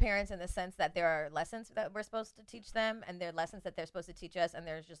choose our parents in the sense that there are lessons that we're supposed to teach them, and there are lessons that they're supposed to teach us, and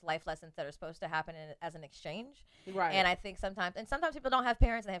there's just life lessons that are supposed to happen as an exchange. Right. And I think sometimes people don't have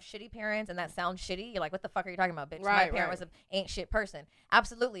parents, and they have shitty parents, and that sounds shitty. You're like, what the fuck are you talking about, bitch? Right, My parent was an ain't shit person.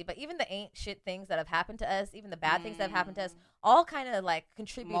 Absolutely. But even the ain't shit things that have happened to us, even the bad things that have happened to us, all kind of like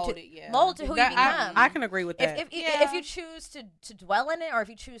contribute mold to who you become. I can agree with that. If you choose to dwell in it, or if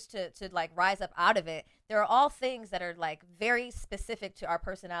you choose to like rise up out of it, there are all things that are like very specific to our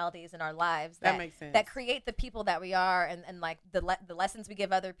personalities and our lives that makes sense, that create the people that we are, and like the lessons we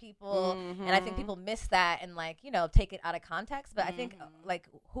give other people. And I think people miss that and like, you know, take it out of context. But I think like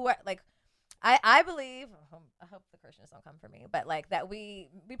I believe, I hope the Christians don't come for me, but like that we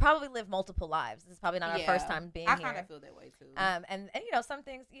probably live multiple lives. This is probably not our first time being here. I kind of feel that way too. And you know, some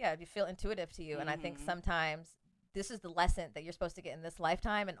things, you feel intuitive to you. And I think sometimes this is the lesson that you're supposed to get in this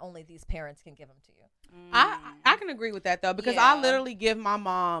lifetime, and only these parents can give them to you. I can agree with that though, because I literally give my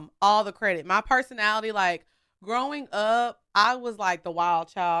mom all the credit. My personality, like growing up, I was like the wild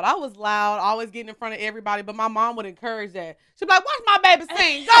child. I was loud, always getting in front of everybody, but my mom would encourage that. She'd be like, watch my baby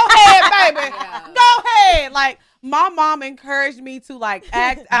sing. Go ahead, baby. Go ahead. Like my mom encouraged me to like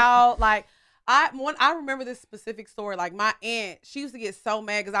act out. Like I remember this specific story. Like my aunt, she used to get so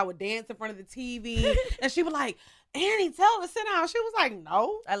mad because I would dance in front of the TV, and she would like, Annie, tell her to sit down. She was like,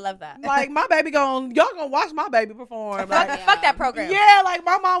 no. I love that. Like, my baby y'all gonna watch my baby perform. Like, fuck that program. Yeah, like,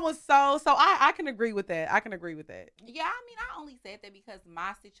 my mom was so I can agree with that. I can agree with that. Yeah, I mean, I only said that because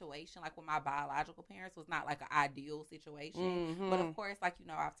my situation, like, with my biological parents was not, like, an ideal situation. But, of course, like, you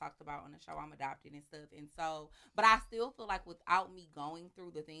know, I've talked about on the show, I'm adopted and stuff. And so, but I still feel like without me going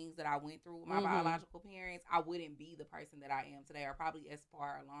through the things that I went through with my biological parents, I wouldn't be the person that I am today, or probably as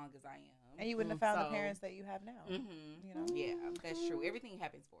far along as I am. And you wouldn't have found the parents that you have now. You know? Yeah, that's true. Everything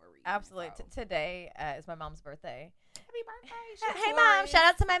happens for a reason. Absolutely. So. Today is my mom's birthday. Happy birthday. Hey, Mom. Shout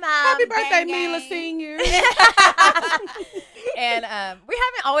out to my mom. Happy birthday, Mila Senior. And we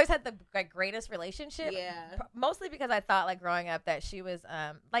haven't always had the greatest relationship. Yeah. Mostly because I thought, like, growing up that she was,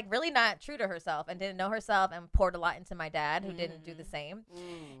 like, really not true to herself and didn't know herself and poured a lot into my dad, who didn't do the same.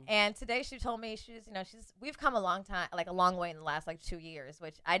 And today she told me we've come a long way in the last, like, 2 years,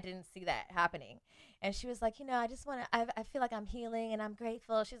 which I didn't see that happening. And she was like, you know, I feel like I'm healing and I'm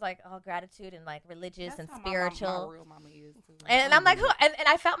grateful. She's like, all gratitude and like religious and spiritual. My real mama is too. And I'm like, who? And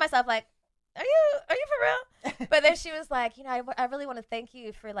I felt myself like, are you for real? But then she was like, you know, I really want to thank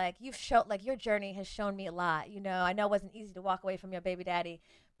you for like, you've shown, like, your journey has shown me a lot. You know, I know it wasn't easy to walk away from your baby daddy,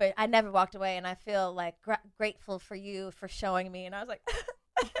 but I never walked away. And I feel like grateful for you for showing me. And I was like,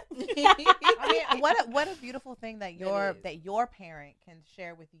 I mean, what a beautiful thing that your parent can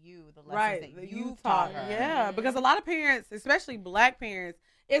share with you the lessons that you taught her. Yeah, because a lot of parents, especially Black parents,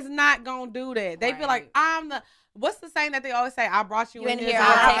 is not gonna do that. They feel like what's the saying that they always say? I brought you in here.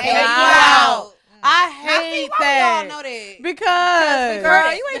 I'll take you out. I hate that. Y'all know that. Because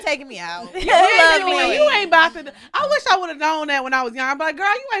girl, you ain't taking me out. You ain't about to. I wish I would have known that when I was young. I'm like,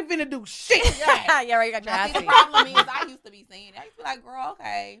 girl, you ain't finna do shit. Yeah, right. You got your ass The beat. problem is, I used to be saying that. I used to be like, girl,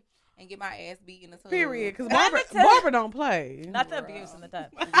 okay, and get my ass beat in the tub. Period. Because Barbara don't play. Not the abuse in the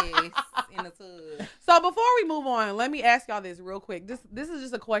tub. Yes, in the tub. So before we move on, let me ask y'all this real quick. This is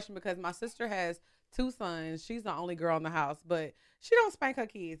just a question because my sister has 2 sons. She's the only girl in the house, but she don't spank her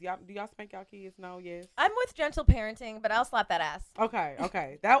kids. Do y'all spank y'all kids? No, yes. I'm with gentle parenting, but I'll slap that ass. Okay.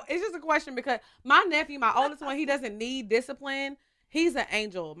 It's just a question because my nephew, my oldest one, he doesn't need discipline. He's an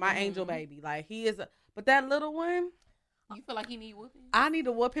angel, my angel baby. Like he is but that little one, you feel like he need whooping? I need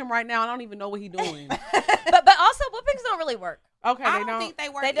to whoop him right now. I don't even know what he's doing. but also whoopings don't really work. Okay, I don't think they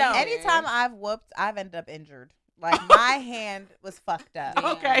work. They don't. Anytime I've whooped, I've ended up injured. Like my hand was fucked up.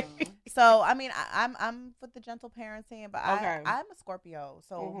 Yeah. Okay. So I mean, I'm with the gentle parenting, but I'm a Scorpio.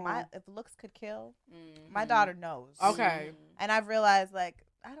 So if looks could kill, my daughter knows. Okay. And I've realized like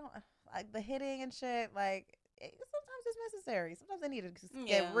I don't like the hitting and shit. Like sometimes it's necessary. Sometimes I need to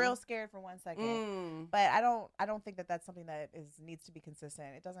get real scared for 1 second. But I don't think that that's something that needs to be consistent.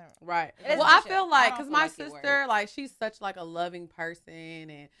 It doesn't. Right. It Well, I feel like because my sister, like she's such like a loving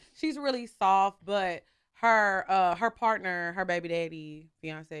person and she's really soft, but her partner, her baby daddy,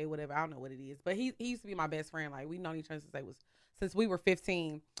 fiance, whatever, I don't know what it is, but he used to be my best friend. Like we've known each other since we were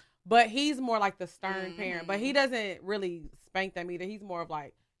 15. But he's more like the stern parent. But he doesn't really spank them either. He's more of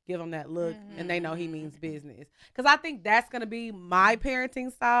like give them that look and they know he means business. Because I think that's gonna be my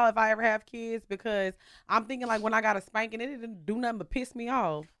parenting style if I ever have kids. Because I'm thinking like when I got a spanking, it didn't do nothing but piss me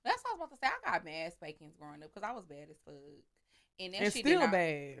off. That's what I was about to say. I got mad spankings growing up because I was bad as fuck. And still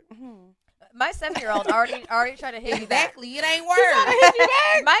bad. My 7-year-old already tried to hit me back. Exactly, it ain't work.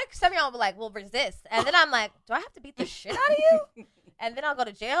 My 7-year-old was like, "Well, resist," and then I'm like, "Do I have to beat the shit out of you?" and then I'll go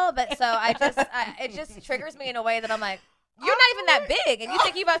to jail. But so it just triggers me in a way that I'm like, you're not even that big, and you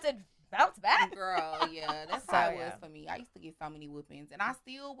think you're about to bounce back? Girl, yeah, that's how it was for me. I used to get so many whoopings, and I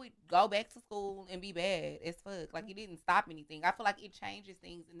still would go back to school and be bad as fuck. Like, it didn't stop anything. I feel like it changes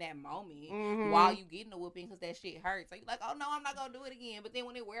things in that moment while you getting a whooping because that shit hurts. So you're like, oh no, I'm not gonna do it again. But then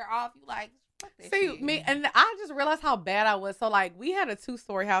when it wear off, you like, fuck that shit. Me, and I just realized how bad I was. So like, we had a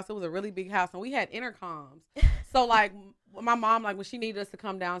 2-story house. It was a really big house, and we had intercoms. So like, my mom, like when she needed us to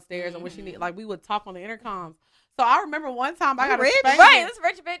come downstairs, and when she like, we would talk on the intercoms. So I remember one time I got a spanking. Right, this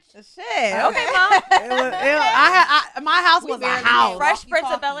rich bitch. Shit. Okay, mom. My house was a house. Fresh Prince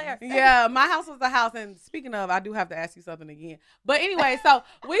of Bel-Air. Yeah, my house was a house. And speaking of, I do have to ask you something again. But anyway, so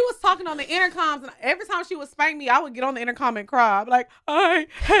we was talking on the intercoms, and every time she would spank me, I would get on the intercom and cry. I'd be like, I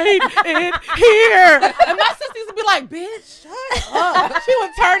hate it here. And my sister used to be like, bitch, shut up. She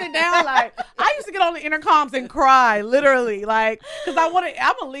would turn it down. Like, I used to get on the intercoms and cry, literally. Like, because I'm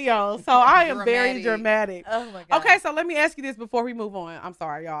a Leo, so I am very dramatic. Oh my God. Okay, so let me ask you this before we move on. I'm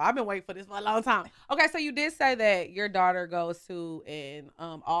sorry, y'all. I've been waiting for this for a long time. Okay, so you did say that your daughter goes to an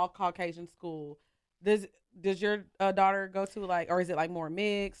all Caucasian school. Does your daughter go to like, or is it like more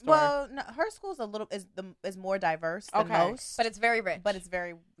mixed? Well, no, her school's is more diverse than most, but it's very rich. But it's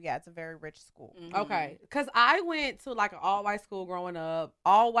it's a very rich school. Okay, because I went to like an all white school growing up,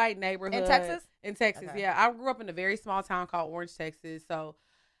 all white neighborhood in Texas. Okay. Yeah, I grew up in a very small town called Orange, Texas. So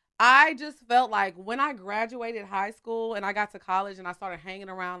I just felt like when I graduated high school and I got to college and I started hanging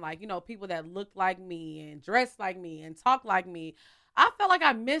around like, people that looked like me and dressed like me and talked like me, I felt like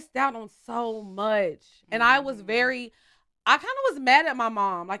I missed out on so much. And I was I kind of was mad at my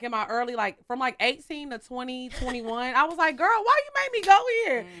mom, like in my early, like from like 18 to 20, 21. I was like, girl, why you made me go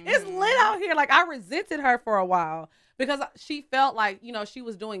here? It's lit out here. Like, I resented her for a while because she felt like, she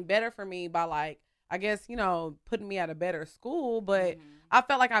was doing better for me by like, I guess, putting me at a better school. But I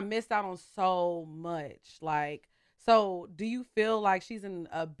felt like I missed out on so much. Like, so do you feel like she's in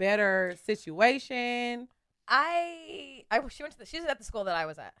a better situation? She was at the school that I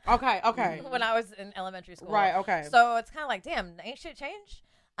was at. Okay. When I was in elementary school. Right, okay. So it's kind of like, damn, ain't shit changed?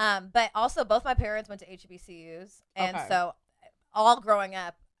 But also both my parents went to HBCUs. And so all growing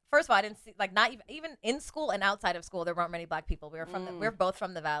up, first of all, I didn't see, like, not even in school and outside of school, there weren't many black people. We were both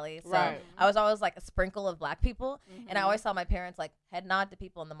from the Valley. So I was always like a sprinkle of black people. And I always saw my parents like head nod to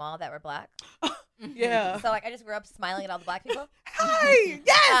people in the mall that were black. Yeah. So like I just grew up smiling at all the black people. Hi,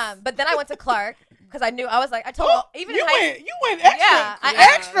 yes. But then I went to Clark because I told even you in went extra,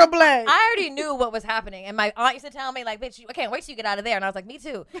 extra black. I already knew what was happening, and my aunt used to tell me like, "Bitch, I can't wait till you get out of there." And I was like, "Me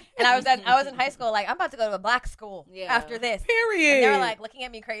too." And I was in high school, like I'm about to go to a black school after this. Period. And they were like looking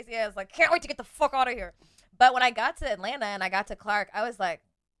at me crazy. I was like, "Can't wait to get the fuck out of here." But when I got to Atlanta and I got to Clark, I was like,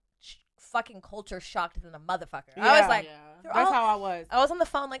 fucking culture shocked than a motherfucker. I was like, that's how I was. I was on the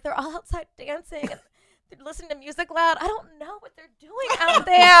phone like they're all outside dancing. And they're listening to music loud. I don't know what they're doing out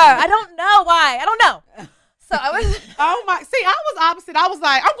there. I don't know why. I don't know. So I was. Oh my! See, I was opposite. I was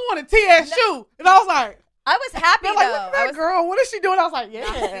like, I'm going to TSU, and I was like, I was happy though. Like, look at that girl. What is she doing? I was like,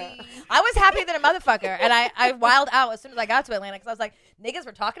 yeah. I was happy than a motherfucker, and I wilded out as soon as I got to Atlanta because I was like, niggas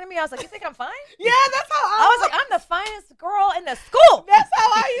were talking to me. I was like, you think I'm fine? Yeah, that's how I was like, I'm the finest girl in the school. That's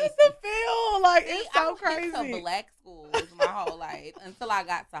how I used to feel. Like, it's so crazy. I went to black schools my whole life until I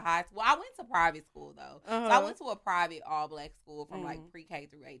got to high school. I went to private school though, so I went to a private all black school from like pre-K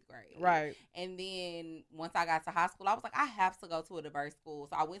through 8th grade. Right. And then once I got to high school, I was like, I have to go to a diverse school.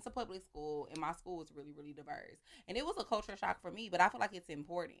 So I went to public school, and my school was really, really diverse. And it was a culture shock for me, but I feel like it's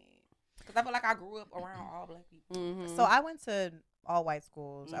important because I feel like I grew up around all black people. Mm-hmm. So I went to all white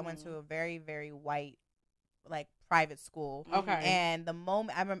schools. Mm-hmm. I went to a very, very white, like private school. Okay. And the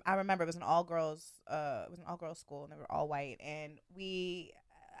moment I remember it was an all girls school, and they were all white. And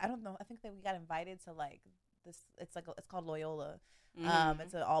I don't know. I think that we got invited to like this. It's called Loyola. Mm-hmm.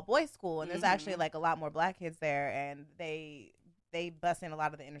 It's an all boys school, and there's actually like a lot more black kids there, and they bust in a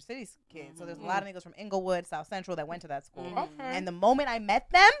lot of the inner city kids. So there's a lot of niggas from Inglewood, South Central that went to that school. Okay. And the moment I met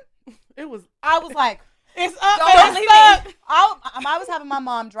them, I was like, it's up. Don't leave me. I was having my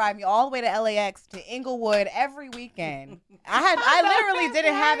mom drive me all the way to LAX to Inglewood every weekend. I literally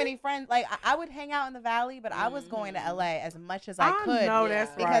didn't have any friends. Like I would hang out in the Valley, but I was going to LA as much as I could. No,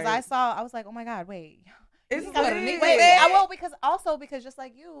 that's because right. I was like, oh my God, wait. It's because just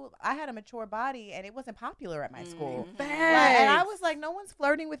like you, I had a mature body and it wasn't popular at my school. Like, and I was like, no one's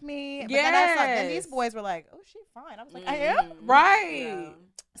flirting with me. But then these boys were like, oh, she's fine. I was like, I am? Right. Yeah.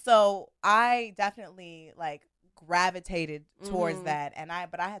 So I definitely like gravitated towards that,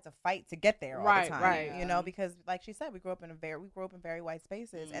 but I had to fight to get there all the time. Right. You know, because like she said, we grew up in very white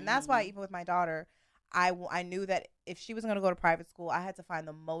spaces. And that's why even with my daughter, I knew that if she was going to go to private school, I had to find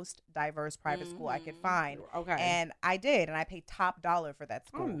the most diverse private school I could find. Okay. And I did, and I paid top dollar for that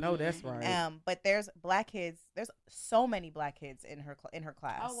school. Oh, no, that's right. But there's black kids. There's so many black kids in her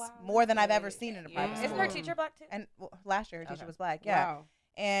class. Oh, wow. More than I've ever seen in a private school. Isn't her teacher black too? And last year her teacher was black. Yeah. Wow.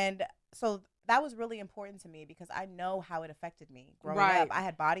 And so that was really important to me because I know how it affected me growing Right. up. I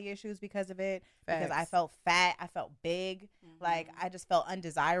had body issues because of it, because I Facts. felt fat, I felt big, like I just felt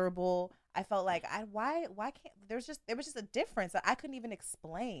undesirable. I felt like why can't there was just a difference that I couldn't even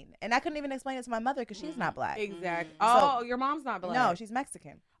explain, and I couldn't even explain it to my mother because she's not black. Exactly. So- Oh, your mom's not black. No, she's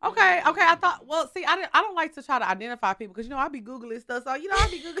Mexican. Okay. I thought. Well, see, I don't like to try to identify people because I be googling stuff. So I be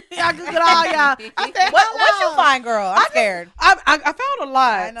googling. I googled all y'all. I said, What you find, girl? I'm scared. I found a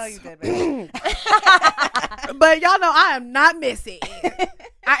lot. I know you did, baby. But y'all know I am not missing.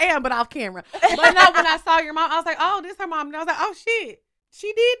 I am, but off camera. But no, when I saw your mom, I was like, oh, this her mom. And I was like, oh shit, she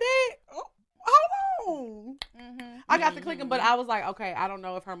did that. Oh, hold on. I got to clicking, but I was like, okay, I don't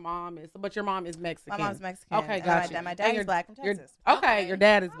know if her mom is, but your mom is Mexican. My mom's Mexican. Okay, and got you. My And dad your- is black from your- Texas. Okay, your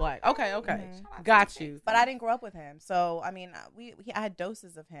dad is black. Okay. Got you. But I didn't grow up with him, so I mean, I had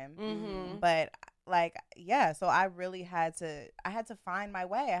doses of him. Mm-hmm. But like, yeah, so I really had to find my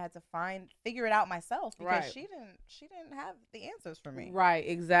way. I had to figure it out myself because Right. she didn't have the answers for me. Right,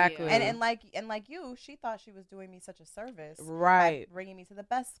 exactly. And like you, she thought she was doing me such a service, right. by bringing me to the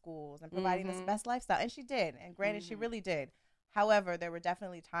best schools and providing this Mhm. best lifestyle, and she did. And granted, she really did. However, there were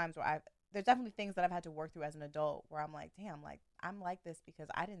definitely times where there's definitely things that I've had to work through as an adult where I'm like, damn, like I'm like this because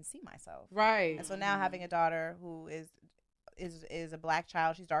I didn't see myself. Right. And so now having a daughter who is a black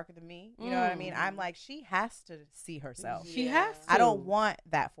child, she's darker than me. You know what I mean? I'm like, she has to see herself. She has to. I don't want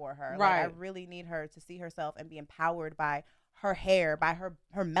that for her. Right. Like, I really need her to see herself and be empowered by her hair, by her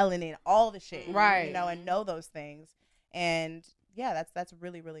melanin, all the shit. Right. You know, and know those things. And yeah, that's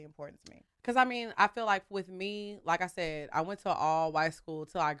really, really important to me. Because, I mean, I feel like with me, like I said, I went to an all-white school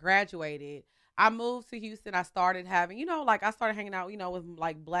till I graduated. I moved to Houston. I started having, I started hanging out, with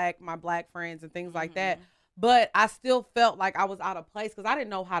like my black friends and things like that. But I still felt like I was out of place because I didn't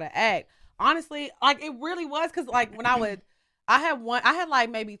know how to act. Honestly, like it really was because like when I had like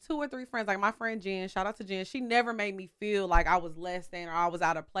maybe 2 or 3 friends, like my friend Jen, shout out to Jen. She never made me feel like I was less than or I was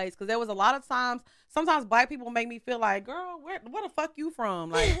out of place because there was a lot of times, sometimes black people make me feel like, girl, where the fuck you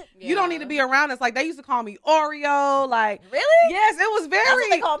from? Like, you don't need to be around us. Like, they used to call me Oreo. Like, really? Yes, it was very. That's what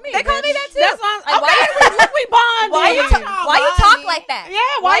they call me. They call me that too. That's why Like, we bonded. Why you talk like that?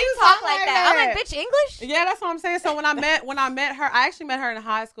 Yeah, why you talk like that? I'm like, bitch, English? Yeah, that's what I'm saying. So when I met her, I actually met her in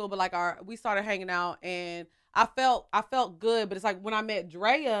high school, but like we started hanging out and I felt good, but it's like when I met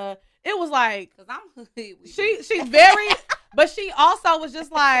Drea, it was like because I'm hood with she's very, but she also was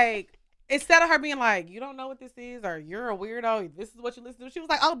just like, instead of her being like, you don't know what this is or you're a weirdo, this is what you listen to, she was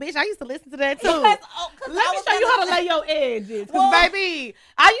like, oh bitch, I used to listen to that too. Let me show you how to lay your edges, because baby,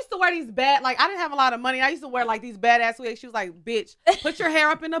 I used to wear these I didn't have a lot of money. I used to wear like these badass wigs. She was like, bitch, put your hair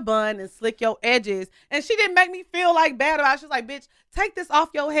up in a bun and slick your edges, and she didn't make me feel like bad about it. She was like, bitch, take this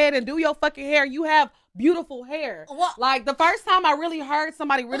off your head and do your fucking hair. You have beautiful hair. What? Like the first time I really heard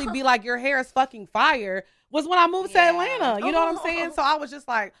somebody really be like, your hair is fucking fire, was when I moved to Atlanta. You know what I'm saying? So I was just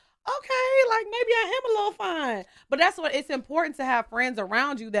like, okay, like maybe I am a little fine. But that's what it's important to have friends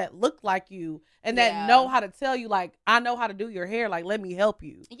around you that look like you and that know how to tell you, like, I know how to do your hair. Like, let me help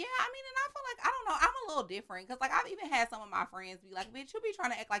you. Yeah, I mean, and I feel like, I don't know, I'm a little different because, like, I've even had some of my friends be like, bitch, you be trying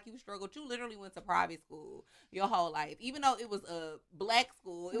to act like you struggled. You literally went to private school your whole life. Even though it was a black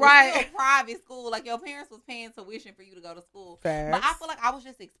school, it was still a private school. Like, your parents was paying tuition for you to go to school. Facts. But I feel like I was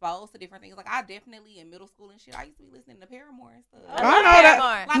just exposed to different things. Like, I definitely, in middle school and shit, I used to be listening to Paramore and stuff. I know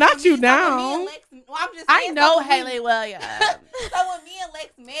that. Like, Not you when now. me and Lex, well, I'm just I saying, know so when Haley Williams. So when me and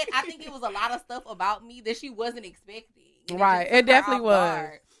Lex met, I think it was a lot of stuff about me that she wasn't expecting. And Right. just It took her definitely off was.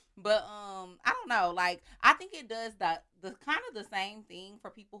 guard. But I don't know. Like, I think it does the kind of the same thing for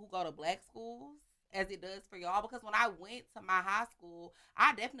people who go to black schools as it does for y'all. Because when I went to my high school,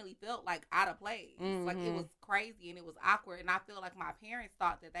 I definitely felt like out of place. Like, it was crazy and it was awkward. And I feel like my parents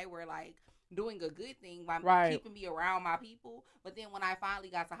thought that they were like doing a good thing by keeping me around my people. But then when I finally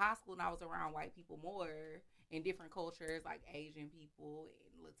got to high school and I was around white people more in different cultures, like Asian people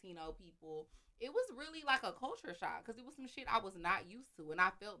and Latino people, it was really like a culture shock because it was some shit I was not used to. And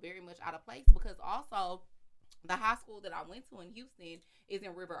I felt very much out of place because also the high school that I went to in Houston is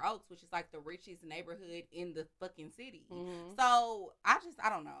in River Oaks, which is like the richest neighborhood in the fucking city. So I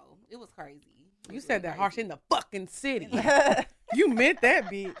don't know. It was crazy. You said that harsh, in the fucking city. You meant that,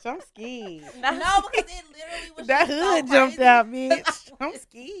 bitch. I'm scared. No, because it literally was that just hood so jumped crazy. out, bitch. I'm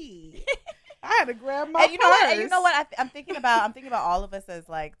scared. I had to grab my And you know what? purse. And you know what? I'm thinking about all of us as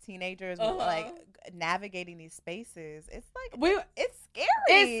like teenagers, like navigating these spaces. It's like it's scary.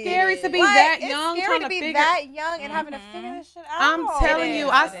 It's scary to be like, that it's young, scary trying to to be figure that young and having to figure this shit out. I'm telling you,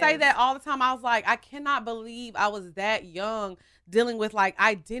 I say is. that all the time. I was like, I cannot believe I was that young dealing with like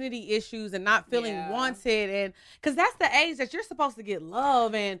identity issues and not feeling wanted, and because that's the age that you're supposed to get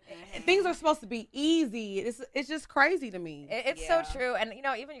love and things are supposed to be easy. It's just crazy to me. It's so true. And you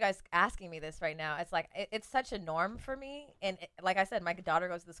know, even you guys asking me this right now, it's like it's such a norm for me. And like I said, my daughter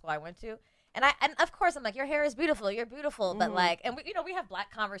goes to the school I went to. And of course I'm like, your hair is beautiful, you're beautiful. But like, and we have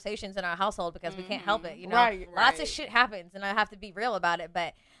black conversations in our household because we can't help it, you know. Lots of shit happens and I have to be real about it.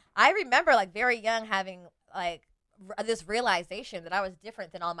 But I remember like very young having like this realization that I was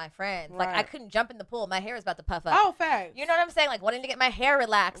different than all my friends. Like I couldn't jump in the pool, my hair was about to puff up. Oh, fact. You know what I'm saying? Like wanting to get my hair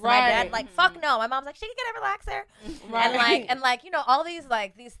relaxed. And my dad like, fuck no. My mom's like, she can get a relaxer. And like, you know, all these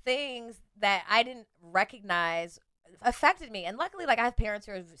things that I didn't recognize affected me. And luckily, like, I have parents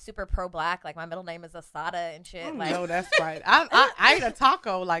who are super pro-black. Like, my middle name is Asada and shit. Like, no, that's right. I ate a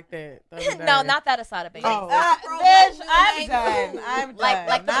taco like that the other day. No, not that Asada, baby. Oh. Bitch, I'm done. I'm done.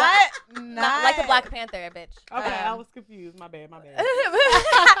 Like the not like the Black Panther, bitch. Okay, I was confused. My bad. But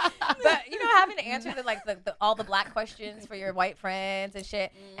you know, having to answer all the black questions for your white friends and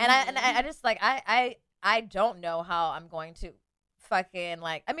shit, and I just like I don't know how I'm going to fucking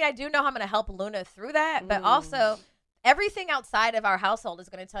like. I mean, I do know how I'm going to help Luna through that, but also everything outside of our household is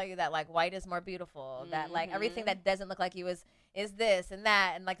going to tell you that like white is more beautiful, that like everything that doesn't look like you is this and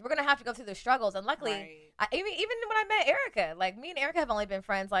that, and like we're going to have to go through the struggles. And luckily, even when I met Erica, like me and Erica have only been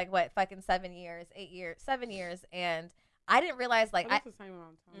friends like what fucking 7 years, and I didn't realize like I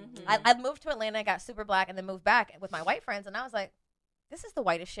moved to Atlanta, got super black, and then moved back with my white friends, and I was like, this is the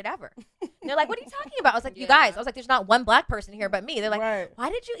whitest shit ever. And they're like, what are you talking about? I was like, you guys, there's not one black person here but me. They're like, why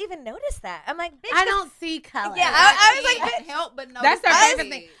did you even notice that? I'm like, bitch, I don't see color. Yeah, I was like, can't help but no. That's their favorite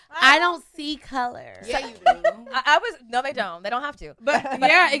thing. I don't see color. Yeah, you do. No, they don't. They don't have to. But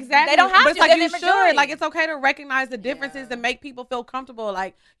yeah, exactly. They don't have but it's to. like They're you the should. majority. Like it's okay to recognize the differences and make people feel comfortable.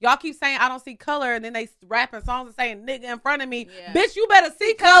 Like y'all keep saying I don't see color, and then they rapping songs and saying nigga in front of me. Yeah. Bitch, you better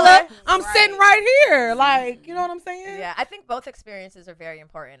see color. I'm sitting right here. Like, you know what I'm saying? Yeah, I think both experiences are very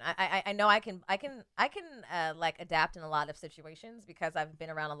important. I know I can like adapt in a lot of situations because I've been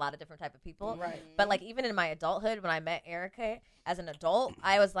around a lot of different type of people. Right. But like even in my adulthood, when I met Erica as an adult,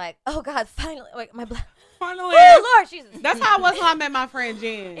 I was like, oh God, finally, like my black. Finally. Oh Lord Jesus. That's how I was when I met my friend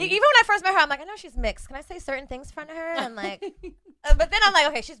Jen. Even when I first met her, I'm like, I know she's mixed. Can I say certain things in front of her? And like, but then I'm like,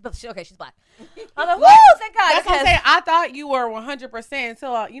 okay, she's black. I'm like, woo, thank God. That's what I'm saying. I thought you were 100%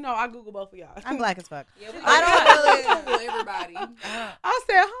 until I Google both of y'all. I'm black as fuck. Yeah, I don't really Google everybody. I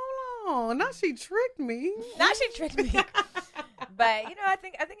said, hold on. Now she tricked me. But I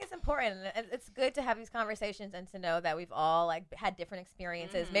think it's important, and it's good to have these conversations and to know that we've all like had different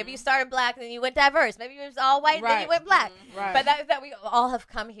experiences. Maybe you started black, then you went diverse. Maybe you was all white, then you went black. Right. But that we all have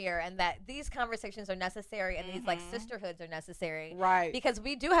come here, and that these conversations are necessary, and these like sisterhoods are necessary. Right. Because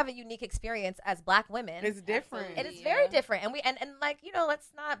we do have a unique experience as black women. It's different. It is very different, and like let's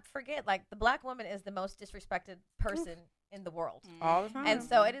not forget, like the black woman is the most disrespected person in the world all the time. And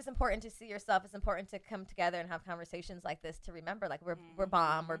so it is important to see yourself. It's important to come together and have conversations like this to remember, like we're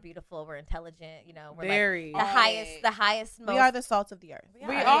bomb, we're beautiful, we're intelligent. We're very like the highest. Most, we are the salt of the earth.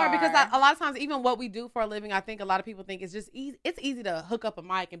 We are because a lot of times, even what we do for a living, I think a lot of people think it's just easy. It's easy to hook up a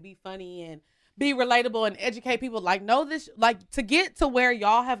mic and be funny and be relatable and educate people. Like know this, like to get to where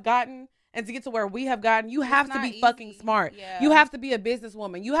y'all have gotten. And to get to where we have gotten, you have to be fucking smart. Yeah. You have to be a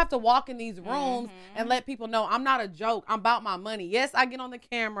businesswoman. You have to walk in these rooms and let people know I'm not a joke. I'm about my money. Yes, I get on the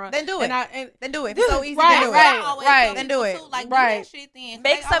camera. Then do it. Then do it. It's so easy. Right. Then do it. Like, do that shit then.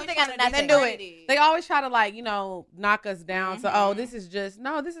 Make something out of nothing. Then do it. They always try to knock us down. So, this is just,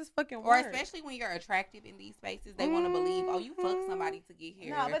 no, this is fucking work. Or especially when you're attractive in these spaces, they want to believe, you fucked somebody to get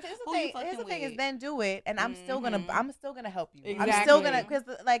here. No, but here's the thing is then do it. And I'm still going to help you. Exactly. I'm still going to, because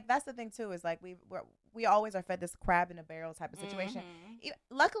like, that's the thing too, is like we always are fed this crab in a barrel type of situation.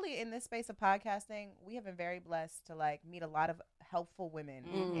 Luckily, in this space of podcasting, we have been very blessed to like meet a lot of helpful women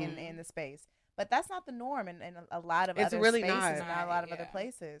in the space. But that's not the norm in a lot of other spaces and a lot of other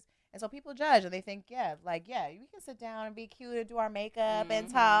places. And so people judge and they think, we can sit down and be cute and do our makeup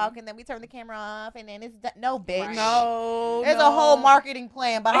and talk, and then we turn the camera off, and then it's no, bitch. Right. No, there's a whole marketing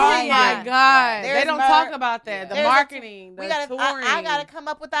plan behind it. Oh my God, they don't talk about that. The marketing, the touring. I gotta come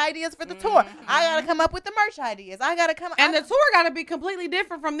up with the ideas for the tour. I gotta come up with the merch ideas. I gotta come. And the tour gotta be completely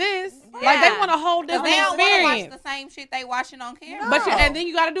different from this. Yeah. Like they want a whole different experience. They don't want to watch the same shit they watching on camera. But and then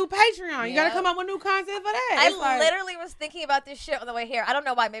you gotta do Patreon. You gotta come up with new content for that. I literally was thinking about this shit on the way here. I don't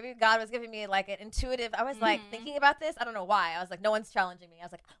know why. Maybe God was giving me like an intuitive. I was like thinking about this. I don't know why. I was like, no one's challenging me. I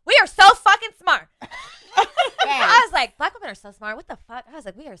was like, we are so fucking smart. I was like, black women are so smart. What the fuck? I was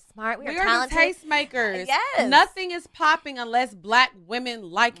like, we are smart. We are talented. The tastemakers. Yes. Nothing is popping unless black women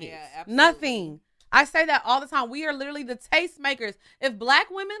like it. Yeah, absolutely. Nothing. I say that all the time. We are literally the tastemakers. If black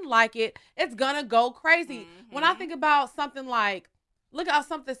women like it, it's gonna go crazy. When I think about something like, look at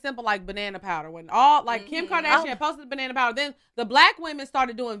something simple like banana powder. When all like Kim Kardashian posted banana powder, then the black women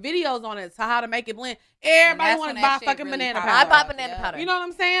started doing videos on it, so how to make it blend. Everybody wanted to buy fucking really banana I powder. bought banana powder. You know what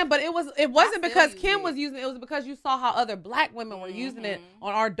I'm saying? But it wasn't because Kim it. was using it. It was because you saw how other black women were using it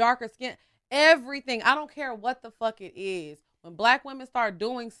on our darker skin. Everything. I don't care what the fuck it is. When black women start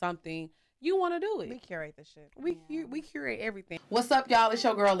doing something, you want to do it. We curate this shit. We curate everything. What's up, y'all? It's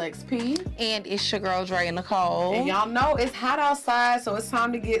your girl XP. And it's your girl Dre Nicole. And y'all know it's hot outside, so it's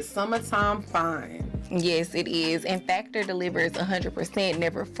time to get summertime fine. Yes, it is. And Factor delivers 100%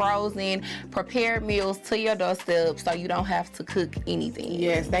 never frozen, prepared meals to your doorstep so you don't have to cook anything.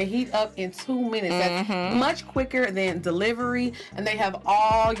 Yes, they heat up in 2 minutes. That's much quicker than delivery. And they have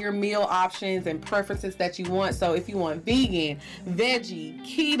all your meal options and preferences that you want. So if you want vegan, veggie,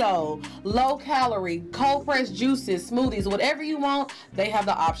 keto, low calorie, cold pressed juices, smoothies, whatever you want, they have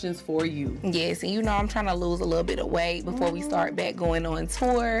the options for you. Yes, and you know I'm trying to lose a little bit of weight before we start back going on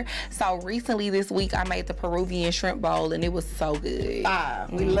tour. So recently this week I made the Peruvian shrimp bowl and it was so good.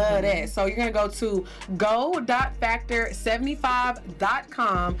 We love that. So you're gonna go to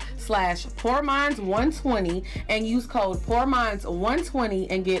go.factor75.com/PoorMinds120 and use code PoorMinds120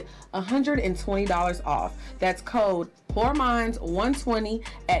 and get $120 off. That's code PoorMinds120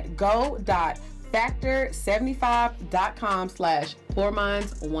 at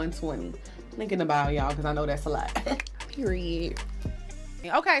go.factor75.com/PoorMinds120. Link in the bio, y'all, because I know that's a lot. Period.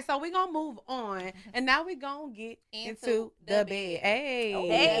 Okay, so we're gonna move on, and now we're gonna get into the bed. Hey,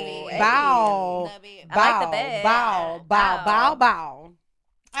 Hey. bow, The bed. I like the bed. bow.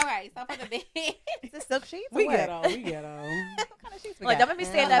 All right, so for the bed. Is this silk sheets? We or what? get on. What kind of sheets we Look, got? don't make me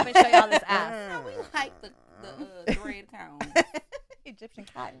stand up and show y'all this ass. we like the thread count. Egyptian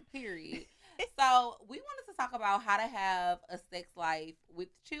cotton. Period. So we wanted to talk about how to have a sex life with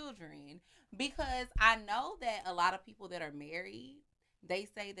children, because I know that a lot of people that are married, they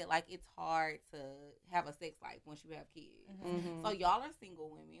say that like it's hard to have a sex life once you have kids. So y'all are single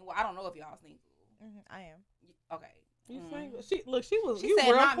women. Well, I don't know if y'all single. I am. Okay. You single? She was. She You said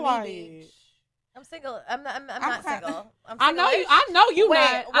real not quiet. me, bitch. I'm single. I'm not single. I'm I know you. I know you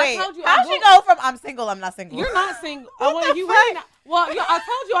not. I told you. How'd she go from I'm single, I'm not single? You're not single. Well, you really not. Well, I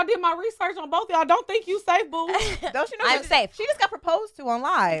told you I did my research on both of y'all. Don't think you safe, boo. Don't you know? I'm safe. She just got proposed to on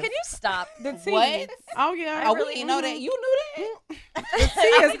live. Can you stop? The tea. What? Oh yeah. Oh, we didn't know that. You knew that? The tea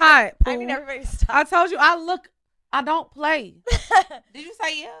is hot. I Pooh. need everybody to stop. I told you. I don't play. Did you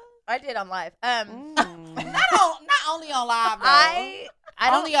say yeah? I did on live. Not only on live, though. I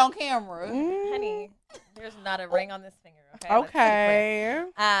don't, only on camera. honey. There's not a ring on this finger. Okay. Let's Okay.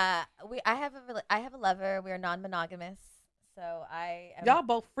 keep it. I have a lover. We are non-monogamous, so I am. Y'all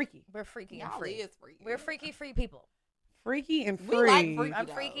both freaky. We're freaky and Y'all free. is freaky. We're freaky free people. Freaky and We free. like freaky. I'm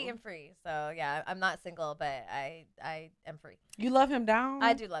though. freaky and free. So yeah, I'm not single, but I am free. You love him down?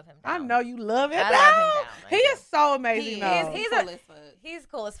 I do love him. I down. know you love him I down. love him down. I He do. is so amazing. though. he's cool as fuck. He's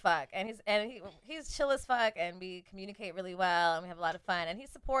cool as fuck, and he's chill as fuck, and we communicate really well, and we have a lot of fun, and he's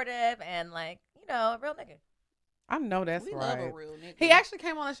supportive, and like a real nigga. I know that's We right. love a real nigga. He actually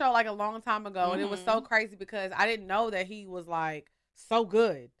came on the show like a long time ago, and it was so crazy because I didn't know that he was like so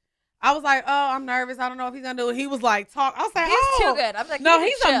good. I was like, oh, I'm nervous. I don't know if he's gonna do it. He was like, talk. I was like, He's oh. too good. I'm like, No, he's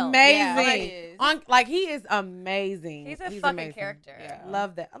he's chill. amazing. Yeah, he is. He is amazing. He's a fucking amazing. character. Yeah.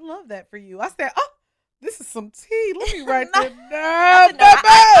 Love that. I love that for you. I said, oh, this is some tea. Let me write that Nothing, down, no,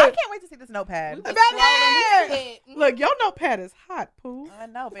 I baby. can't wait to see this notepad. We was Baby! scrolling, we said, Look, your notepad is hot, Pooh. I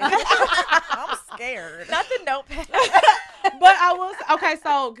know, baby. I'm scared. Not the notepad. But I was okay.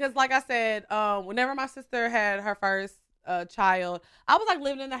 So, because like I said, whenever my sister had her first child, I was like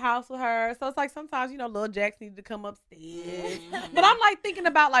living in the house with her. So it's like sometimes little Jax needed to come upstairs. But I'm like thinking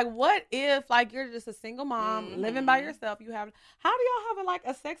about like, what if like you're just a single mom living by yourself? How do y'all have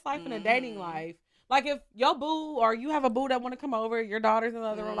a sex life and a dating life? Like if your boo or you have a boo that want to come over, your daughter's in the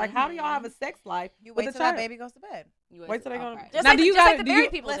other room. Like how do y'all have a sex life? You with wait a till that child? baby goes to bed. Wait till they go. Just Now, like, do you just got like the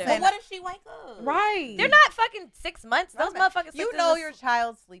married people do. But what if she wake up? Right. They're not fucking 6 months. Those motherfuckers. You know your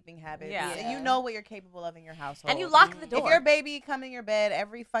child's sleeping habits. Yeah. And you know what you're capable of in your household. and you lock the door. If your baby come in your bed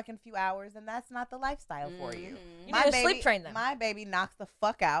every fucking few hours, then that's not the lifestyle for you. You need to sleep train them. My baby knocks the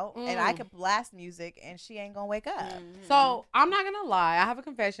fuck out, and I could blast music, and she ain't gonna wake up. So I'm not gonna lie. I have a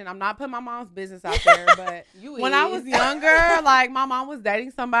confession. I'm not putting my mom's business out there, but when I was younger, like my mom was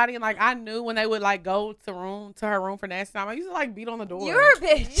dating somebody, and like I knew when they would like go to her room for nasty time, I used to like beat on the door. You're a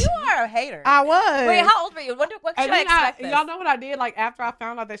bitch. You are a hater. I was. Wait, how old were you? What should And I then expect this? y'all know what I did? Like after I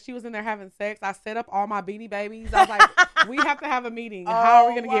found out that she was in there having sex, I set up all my Beanie Babies. I was like, we have to have a meeting. How are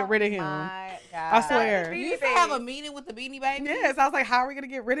we gonna get rid of him? My God. I swear. You used to have a meeting with the Beanie Babies? Yes, I was like, how are we gonna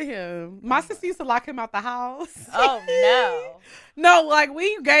get rid of him? My sister used to lock him out the house. Oh no. No, like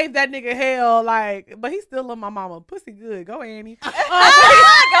we gave that nigga hell, like, but he still love my mama. Pussy good. Go Annie. Go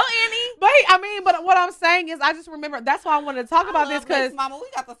Annie. But what I'm saying is, I just remember. That's why I wanted to talk about this because, Mama, we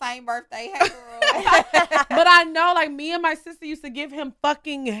got the same birthday. Hey, girl. but I know, like, me and my sister used to give him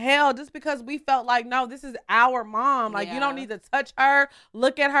fucking hell just because we felt like, no, this is our mom. Like, you don't need to touch her,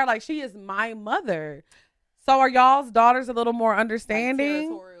 look at her, like she is my mother. So are y'all's daughters a little more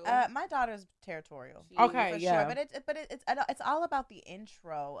understanding? Like my daughter's territorial. Okay, for yeah. sure. But it's all about the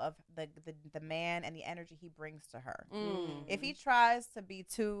intro of the man and the energy he brings to her. If he tries to be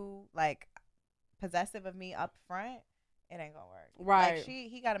too like possessive of me up front, it ain't gonna work. Right. Like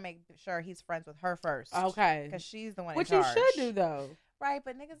he got to make sure he's friends with her first. Okay. Because she's the one. Which in you charge. should do though. Right,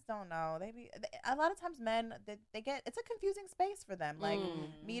 but niggas don't know. A lot of times men they get, it's a confusing space for them. Like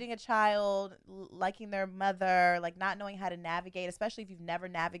meeting a child, liking their mother, like not knowing how to navigate, especially if you've never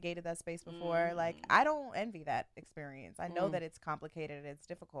navigated that space before. Like I don't envy that experience. I know that it's complicated and it's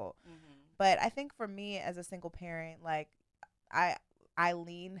difficult. But I think for me as a single parent, like I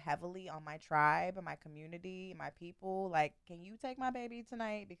lean heavily on my tribe and my community, my people. Like, can you take my baby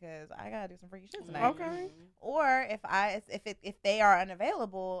tonight because I gotta do some freaky shit tonight? Okay. Or if they are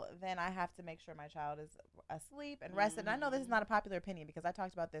unavailable, then I have to make sure my child is asleep and rested. And I know this is not a popular opinion because I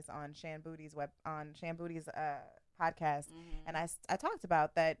talked about this on Shan Booty's podcast, and I talked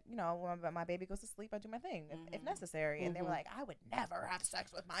about that. You know, when my baby goes to sleep, I do my thing if necessary. And they were like, I would never have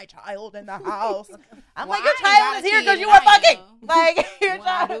sex with my child in the house. I'm like, your child is here because you were fucking. Like, your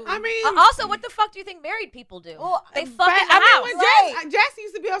child. I mean, also, what the fuck do you think married people do? Well, they fuck in the house. When Jassy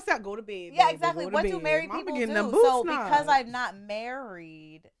used to be upset, go to bed. Yeah, baby, exactly. go to What bed. do married Mama people getting do? them boots So now. because I'm not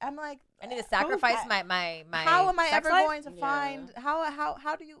married, I'm like, I need to sacrifice my. How am I sex ever life? going to find how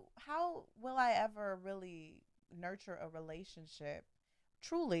will I ever really nurture a relationship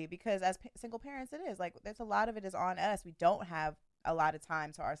truly? Because as single parents, it is like there's a lot of it is on us. We don't have a lot of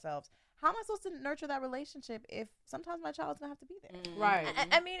time to ourselves. How am I supposed to nurture that relationship if sometimes my child's gonna have to be there? Right.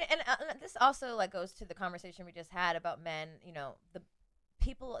 I mean, and this also like goes to the conversation we just had about men. You know, the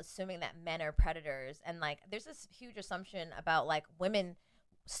people assuming that men are predators, and like there's this huge assumption about like women,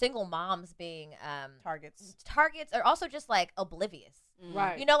 single moms being Targets are also just like oblivious.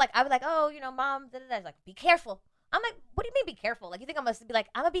 Right. You know, like I was like, oh, you know, mom, like be careful. I'm like, what do you mean be careful? Like you think I'm gonna be like,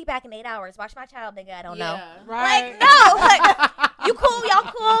 I'm gonna be back in 8 hours. Watch my child, nigga. I don't know. Right. Like no, like you cool, y'all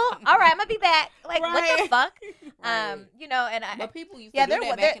cool. All right, I'm gonna be back. Like what the fuck? Right. You know, and but people used to do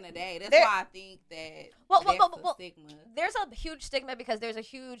that back in the day. That's why I think that well, a stigma. There's a huge stigma because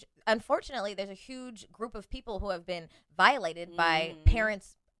unfortunately, there's a huge group of people who have been violated by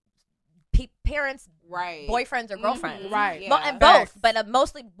parents, right, boyfriends or girlfriends, right, well, and both, but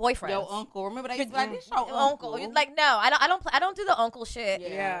mostly boyfriends. Your uncle, remember they used to be like, this your uncle. Like, no, I don't do the uncle shit.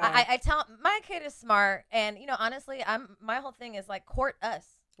 Yeah. I tell my kid is smart, and you know, honestly, my whole thing is like court us.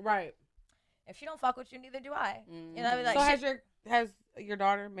 Right. If she don't fuck with you, neither do I. You know, like so has your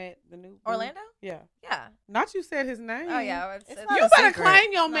daughter met the new Orlando? Yeah. Yeah. Not you said his name. Oh yeah. You better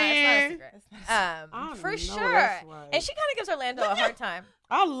claim your man. For sure. And she kind of gives Orlando a hard time.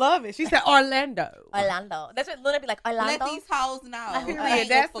 I love it. She said Orlando. Orlando. That's what Luna be like. Orlando. Let these hoes know. Period.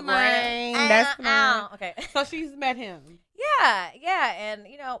 That's mine. That's mine. Okay. So she's met him. Yeah, and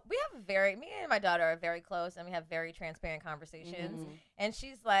you know, me and my daughter are very close, and we have very transparent conversations. And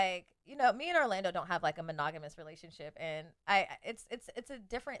she's like, you know, me and Orlando don't have like a monogamous relationship, and it's a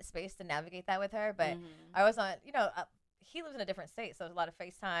different space to navigate that with her. But I was on, you know, he lives in a different state, so there's a lot of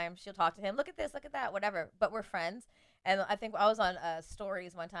FaceTime. She'll talk to him, look at this, look at that, whatever. But we're friends. And I think I was on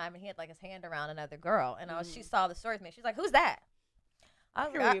stories one time, and he had like his hand around another girl, and she saw the stories with me. She's like, "Who's that?" I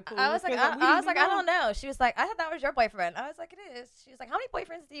was like, I don't know. She was like, I thought that was your boyfriend. I was like, it is. She was like, how many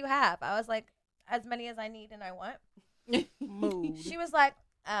boyfriends do you have? I was like, as many as I need and I want. Mood. She was like,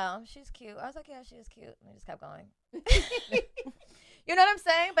 oh, she's cute. I was like, yeah, she is cute. And I just kept going. You know what I'm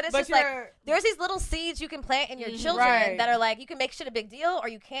saying? But it's just like you're- there's these little seeds you can plant in your children Right. that are like you can make shit a big deal or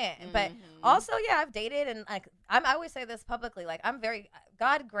you can't. But also, yeah, I've dated and like I always say this publicly. Like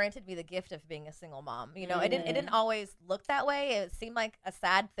God granted me the gift of being a single mom. You know, it didn't always look that way. It seemed like a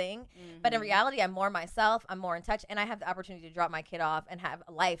sad thing, but in reality, I'm more myself. I'm more in touch, and I have the opportunity to drop my kid off and have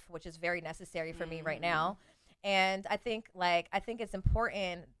a life, which is very necessary for me right now. And I think it's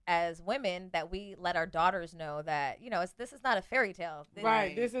important as women that we let our daughters know that, you know, this is not a fairy tale.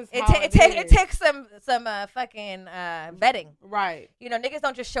 Right. This is It takes some fucking vetting. Right. You know, niggas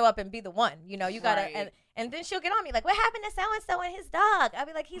don't just show up and be the one. You know, you gotta and then she'll get on me like, what happened to so and so and his dog? I'll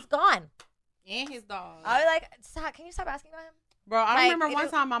be like, he's gone. And his dog. I'll be like, stop. Can you stop asking about him? Bro, I Like, remember one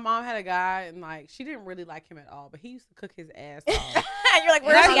time my mom had a guy and like she didn't really like him at all, but he used to cook his ass off. And you're like,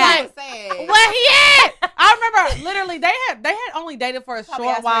 where's That's he like- at? Sad. Where he at? I remember literally they had only dated for a Probably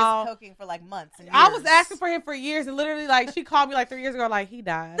short asked where he's while. cooking for like months. And I was years. asking for him for years, and literally, like, she called me like 3 years ago, like, he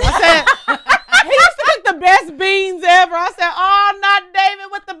died. I said, he used to cook the best beans ever. I said, oh, not David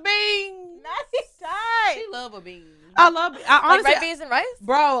with the beans. Not he died. She love a bean. I love it. I Like honestly, red beans and rice?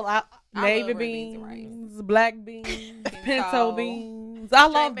 bro, I navy love red beans and beans, black beans, pinto Pinto. beans. I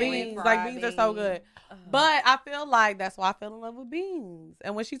love Straight beans. fried Like, beans are so beans. good. But I feel like that's why I fell in love with beans.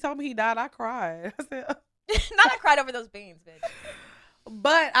 And when she told me he died, I cried. I said, Not I cried over those beans, bitch.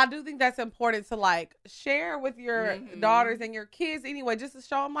 but I do think that's important to like share with your daughters and your kids anyway, just to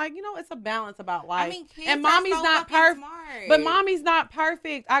show them like, you know, it's a balance about life. I mean, kids and are mommy's so not fucking perfect, smart. but mommy's not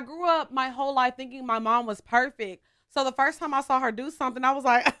perfect. I grew up my whole life thinking my mom was perfect. So the first time I saw her do something, I was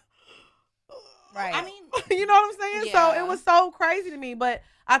like, Right. I mean, you know what I'm saying? So Yeah. it was so crazy to me. But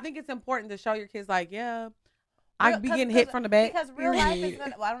I think it's important to show your kids like, yeah, I be getting hit from the back. Because real life is period.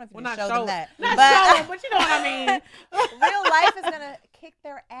 gonna. Well, I don't know if you Well, can not show show them that, Not but show 'em, but you know what I mean. real life is gonna kick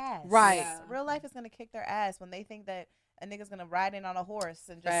their ass. Right. Yeah. Real life is gonna kick their ass when they think that a nigga's gonna ride in on a horse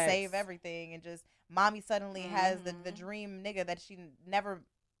and just Facts. save everything, and just mommy suddenly has the dream nigga that she never.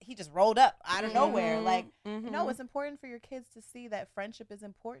 He just rolled up out of nowhere. Like, no, it's important for your kids to see that friendship is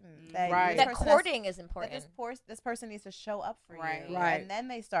important. That Right. this That person courting is that important. this person needs to show up for Right. you, Right. and then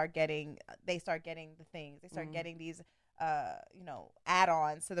they start getting the things. They start getting these,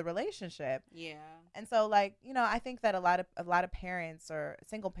 add-ons to the relationship. yeah. And so, like, you know, I think that a lot of parents, or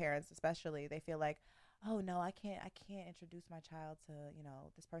single parents especially, they feel like, oh no, I can't introduce my child to, you know,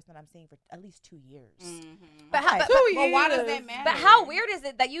 this person that I'm seeing for at least 2 years. But how, Okay. But why does that matter? but how weird is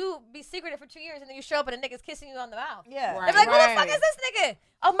it that you be secretive for 2 years and then you show up and a nigga's kissing you on the mouth? Yeah. Right. They're like, who the fuck Right. is this nigga?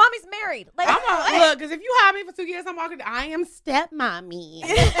 Oh, mommy's married. Like, I'm look, because if you hire me for 2 years, I'm walking. I am stepmommy.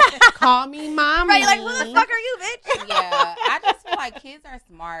 Call me mommy. right? You're like, who the fuck are you, bitch? Yeah, I just feel like kids are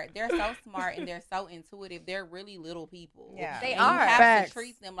smart. They're so smart and they're so intuitive. They're really little people. Yeah. They And are. You have Facts. to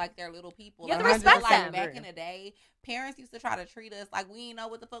treat them like they're little people. You have Like, to respect I feel them. like back in the day, parents used to try to treat us like we didn't know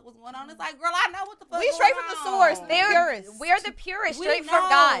what the fuck was going on. It's like, girl, I know what the fuck. We going straight from the source. on. We're the purest, We straight from know.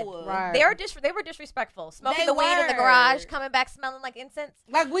 God. Right. They were disrespectful, smoking They the weed in the were. garage, coming back smelling like incense.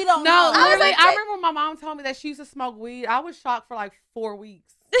 Like we don't No, know. I was literally, like, I remember when my mom told me that she used to smoke weed. I was shocked for like 4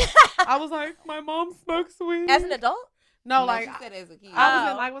 weeks. I was like, my mom smokes weed. As an adult, no, No, like she said as a kid.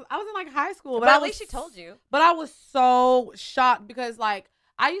 I was Oh. in like high school, but I at was, least she told you. But I was so shocked because like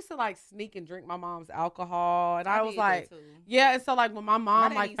I used to like sneak and drink my mom's alcohol, and I was did that like, too. yeah. And so like when my mom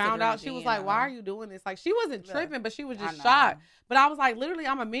daddy like used to found out, drink she was gin, like, "Why though. are you doing this?" Like she wasn't Yeah. tripping, but she was I just know. shocked. But I was like, literally,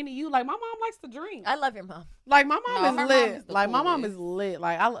 I'm a mini you. Like my mom likes to drink. I love your mom. Like my No, mom her is mom lit. is the Like my mom coolest. is lit.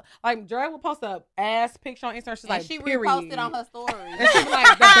 Like like Dre will post a ass picture on Instagram. She's And like, she period. reposted on her story. And she's like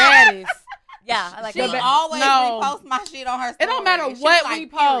the baddest. Yeah, I like She your the mom. ba- always No. repost my shit on her story. It don't matter She what be we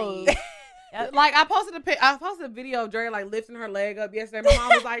like, post. period. Yep. Like I posted a video of Dre like lifting her leg up yesterday. My mom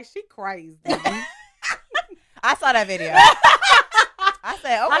was like, she crazy. I saw that video. I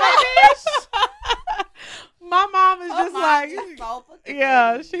said, okay. My mom is Her just mom like, is so fucking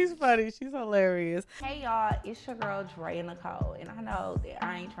yeah, funny. she's funny. She's hilarious. Hey y'all, it's your girl Dre Nicole, and I know that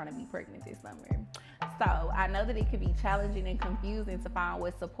I ain't trying to be pregnant this summer. So I know that it can be challenging and confusing to find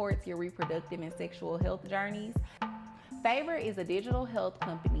what supports your reproductive and sexual health journeys. Favor is a digital health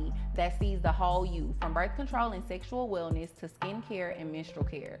company that sees the whole you, from birth control and sexual wellness to skincare and menstrual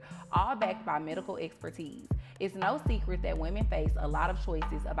care, all backed by medical expertise. It's no secret that women face a lot of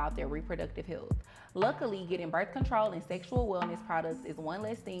choices about their reproductive health. Luckily, getting birth control and sexual wellness products is one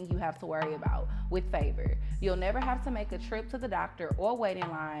less thing you have to worry about with Favor. You'll never have to make a trip to the doctor or wait in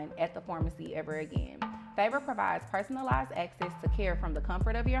line at the pharmacy ever again. Favor provides personalized access to care from the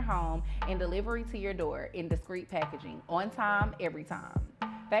comfort of your home and delivery to your door in discreet packaging, on time, every time.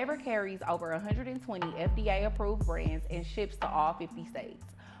 Favor carries over 120 FDA-approved brands and ships to all 50 states.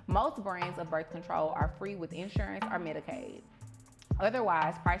 Most brands of birth control are free with insurance or Medicaid.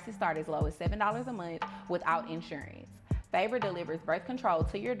 Otherwise, prices start as low as $7 a month without insurance. Favor delivers birth control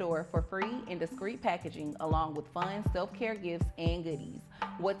to your door for free in discreet packaging along with fun self-care gifts and goodies.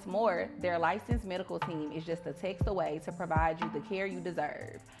 What's more, their licensed medical team is just a text away to provide you the care you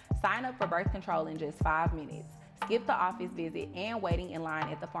deserve. Sign up for birth control in just 5 minutes. Skip the office visit and waiting in line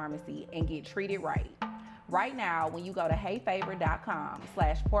at the pharmacy and get treated right. Right now, when you go to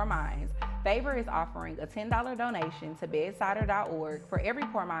heyfavor.com/poorminds, Favor is offering a $10 donation to bedsider.org for every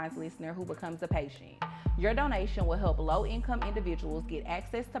Poor Minds listener who becomes a patient. Your donation will help low-income individuals get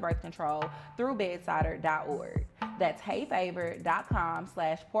access to birth control through bedsider.org. That's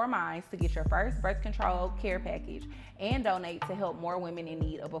heyfavor.com/poorminds to get your first birth control care package and donate to help more women in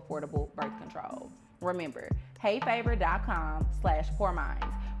need of affordable birth control. Remember,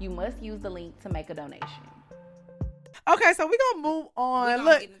 heyfavor.com/poorminds. You must use the link to make a donation. Okay, so we're going to move on.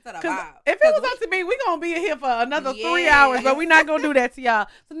 Look, get into the 'cause vibe. if it was up to me, we're going to be in here for another 3 hours, but we're not going to do that to y'all.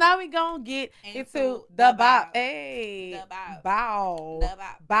 So now we're going to get into the bow. Hey. The bow. Bow. The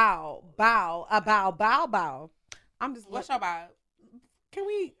bow. Bow. Bow. Bow. I'm just... What's your vibe? Can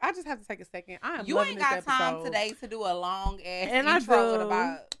we... I just have to take a second. I am You loving ain't this got episode. time today to do a long ass And I intro with do. a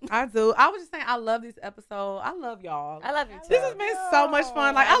vibe. I do. I was just saying, I love this episode. I love y'all. I love you too. This has been so much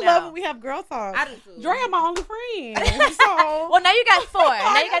fun. Like, I love when we have girl talk. I do too. Drea, my only friend. So... Well, now you got 4.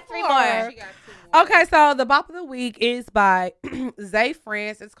 Now you got 3 more. She got 2 more. Okay, so the bop of the week is by Zay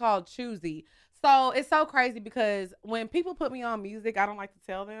France. It's called Choosy. So it's so crazy because when people put me on music, I don't like to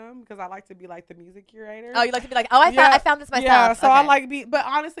tell them because I like to be like the music curator. Oh, you like to be like, oh, I found this myself. Yeah, so okay. I like but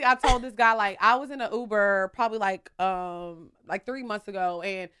honestly, I told this guy, like, I was in an Uber probably like 3 months ago,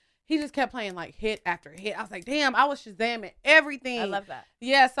 and he just kept playing like hit after hit. I was like, damn, I was Shazamming everything. I love that.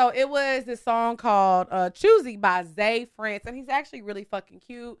 Yeah, so it was this song called Choosy by Zay France, and he's actually really fucking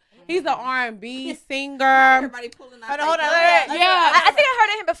cute. He's an R&B singer. Everybody pulling out. Hold on. Yeah. I think I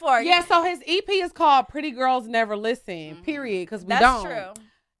heard of him before. Yeah, so his EP is called Pretty Girls Never Listen, period, because we That's don't. true.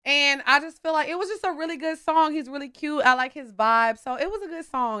 And I just feel like it was just a really good song. He's really cute. I like his vibe. So it was a good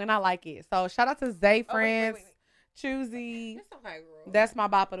song, and I like it. So shout out to Zay France, Choosy. It's okay, girl. That's my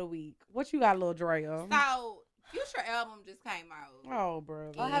bop of the week. What you got, Lil Drea? So, Future album just came out. Oh,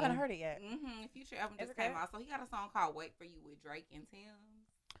 brother. I haven't heard it yet. Future album just came out. So he got a song called "Wait for You" with Drake and Tim.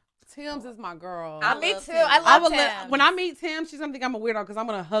 Tim's is my girl. Me love too. Tim. I love Tim. When I meet Tim, she's gonna think I'm a weirdo because I'm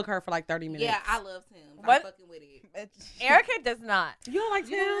gonna hug her for like 30 minutes. Yeah, I love Tim. What? I'm fucking with it. Erica does not. You don't like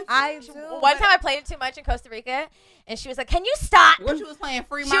Tim? I do. One time I played it too much in Costa Rica, and she was like, "Can you stop?" What you was playing?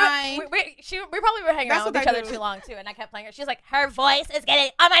 Free She Mind. we probably were hanging That's around with what each they other do. too long too, and I kept playing her. She was like, "Her voice is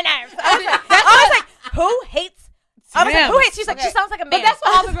getting on my nerves." I was like, "Who hates?" I was like, "Who hates?" She's like, "She sounds like a man." But that's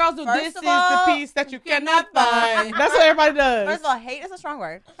what all the girls do. First This of is all, the piece that you cannot find. That's what everybody does. First of all, hate is a strong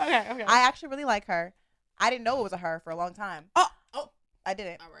word. Okay. I actually really like her. I didn't know it was a her for a long time. Oh. I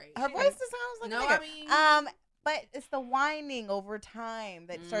didn't. All right. Her voice just sounds like No, a I nigga. mean- But it's the whining over time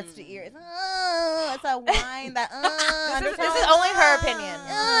that starts to ear. It's a whine that. This is only her opinion.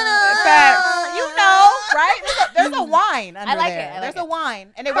 Facts. You know, right? There's a whine under I like there. it. I like There's a it.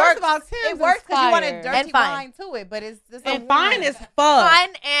 whine, and it First works. of all, Tim's It works because you want a fire. dirty And fine. whine to it, but it's just a And fine whine. as fuck. Fun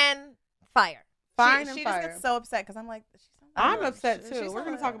and fire. Fine She and just fire. gets so upset because I'm like, I'm upset She too. We're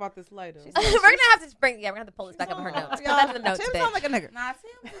gonna sounds- talk about this later. We're gonna have to we're gonna have to pull this back up in her notes. Put that in the notes, Tim bitch. sounds like a nigga. Nah,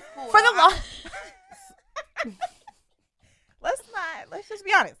 Tim is cool. For the long, Let's just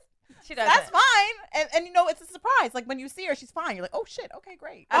be honest. she does. That's fine, and you know it's a surprise. Like when you see her, she's fine. You're like, oh shit, okay,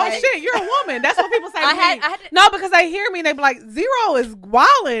 great. Oh Like- shit, you're a woman. That's what people say. I to had- me. I had to- No, because they hear me and they be like, Zero is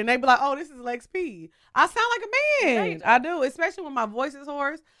wilding. They be like, oh, this is Lex P. I sound like a No, man. you don't. I do, especially when my voice is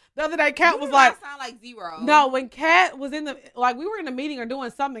hoarse. The other day, Kat You was do like, not sound like Zero. no, when Kat was in the, like, we were in a meeting or doing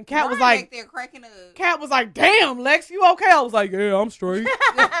something. Kat was Ryan like, back there cracking up. Kat was like, damn, Lex, you okay? I was like, yeah, I'm straight.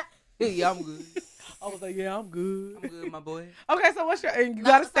 Yeah, I'm good. I was like, yeah, I'm good. I'm good, my boy. Okay, so what's your, and you No,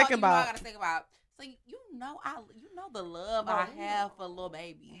 got a so, second you know, I about. gotta think about. So you know the love I have for Lil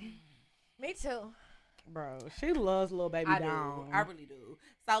Baby. Me too. Bro, she loves Lil Baby I down. do. I really do.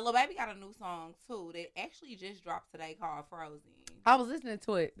 So Lil Baby got a new song too that actually just dropped today called Frozen. I was listening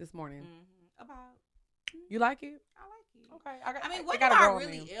to it this morning. About. You like it? I like it. Okay. I mean, what it did gotta I grow on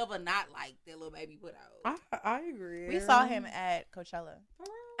really me. ever not like that Lil Baby put out? I agree. We saw him at Coachella.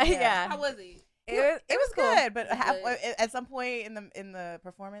 Yeah. How was it? It was It was cool. good, but It was halfway, at some point in the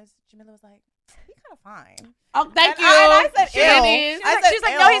performance, Jamila was like, He's kind of fine. Oh, thank you. And I said She ill. is. She's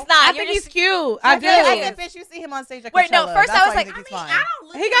like, no, he's not. I think he's cute. I do. I said, bitch, you see him on stage at Wait, no, Coachella. first That's I was why like, you think he's I fine. don't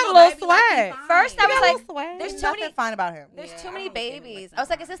look He at got a no little baby like he swag. fine. First, I was like, swag. there's There's too nothing many. fine about him. There's Yeah, too I many don't look at him babies. like I was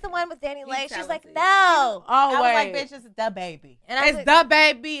like, he's is this the one with Danny He's Lay? She's like, talented. no. Oh, I was wait. like, bitch, it's the baby. And I was It's like, the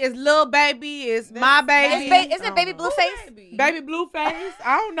baby. It's Lil Baby. It's my baby. is it Baby Who Blueface? Baby. Baby Blueface.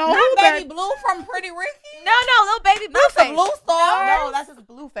 I don't know Not who Baby Blue from Pretty Ricky. No, little Baby Not the Blueface. Blue Star. No, that's just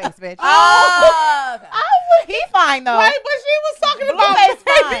Blueface, bitch. Oh, okay. He fine though. Wait, but she was talking about Blueface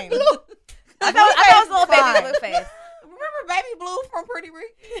Baby fine. Blue. I thought it was little Fine. Baby Blueface. Remember Baby Blue from Pretty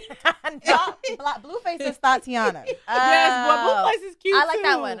Ricky? Blueface is Tatiana. Yes, but Blueface is cute I like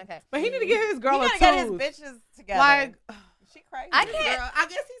that too. one. Okay. But he need to get his He girl a gotta get his tooth. bitches together. Like, she crazy. I can't. Girl, I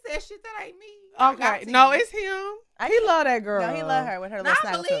guess he said shit that ain't me. I got okay, to. no, it's him. He love that girl. No, he love her with her I little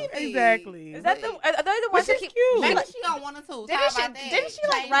snaggle believe tooth. it. Exactly. Is that the? Are they the But ones that she's keep? cute. Maybe she don't want to. Didn't she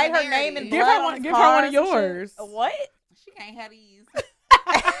like write her name in Give blood her on one. his Give her one of cars and shit? yours. What? She can't have these.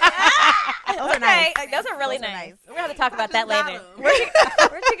 Those are nice. Okay, those are really Those are nice. nice. We're gonna have to talk about that got later. them.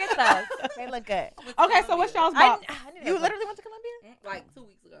 Where'd you get those? They look good. Okay, so what's y'all's I bop? knew You that. literally went to Columbia? Like 2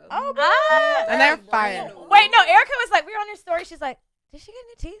 weeks ago. Oh, Ah. And they're Brand fire. new. Wait, no. Erica was like, we were on her story. She's like, did she get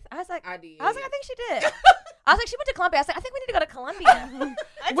new teeth? I was like, I did. I think she did. I was like, she went to Columbia. I was like, I think we need to go to Columbia.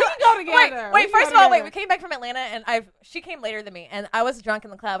 We can go together. Wait. We can First go of all, together. we came back from Atlanta, and she came later than me, and I was drunk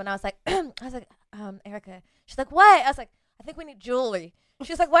in the club, and I was like, Erica. She's like, what? I was like, I think we need jewelry.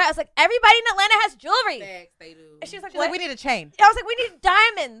 She was like, what? I was like, everybody in Atlanta has jewelry. Facts, they do. And she was like, She's what? like, we need a chain. I was like, we need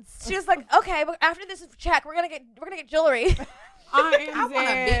diamonds. She was like, okay, but after this is check, we're gonna get jewelry. I I want a big am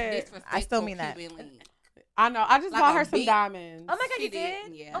dead. disrespectful I still mean that. Cuban link. I know. I just Like bought a her some big- diamonds. Oh my god, She you did?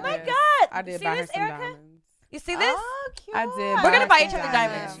 did, yeah. Oh my Yes, god, I did See buy her this, some Erica? diamonds. You see this? Oh, cute. I did We're buy gonna buy some each other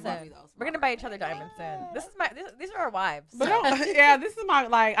diamonds. diamonds soon. We're gonna buy each other diamonds soon. This is these are our wives. But so. no, yeah, this is my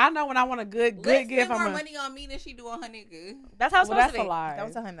I know when I want a good Let's gift. spend more I'm money on me than she do on her nigga. That's how it's well, supposed that's to a be. lie.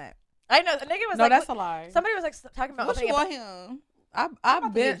 Don't tell him that. I know. The nigga was No, like, that's a lie. somebody was like talking about What you opening up. bought him? I've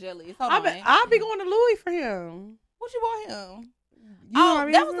I'm been jealous. Hold on. I'll be going to Louis for him. What you bought him? You know what I Oh,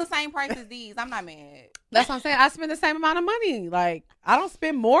 mean? that was the same price as these. I'm not mad. That's what I'm saying. I spend the same amount of money. Like I don't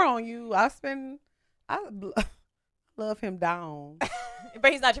spend more on you. I love him down.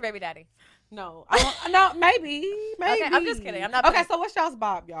 But he's not your baby daddy. No, I don't, no, maybe. Okay, I'm just kidding. I'm not Okay, putting- so what's y'all's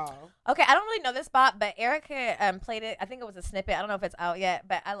bop, y'all? Okay, I don't really know this bot, but Erica played it. I think it was a snippet. I don't know if it's out yet,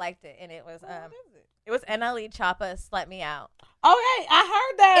 but I liked it, and it was it was NLE Choppa "Let Me Out." Okay, I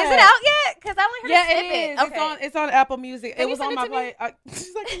heard that. Is it out yet? Because I only heard Yeah, a snippet. it is. Okay. It's on Apple Music. Can it you was on send my it to me? play.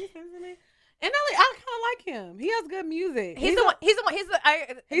 She's like, can you send it to me? And I kind of like him. He has good music. He's the one. He's the one.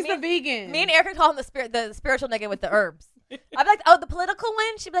 He's me, the vegan. Me and Erica call him the spiritual nigga with the herbs. I'd be like, oh, the political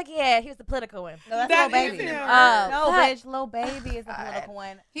one. She'd be like, yeah, he was the political one. No, that's That Lil is Baby. him. No, fuck. bitch, Lil Baby is the political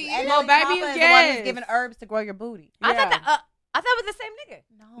one. He And is. Lil NLE Baby Choppa is the one yes. who's giving herbs to grow your booty. I thought Yeah. that. I thought it was the same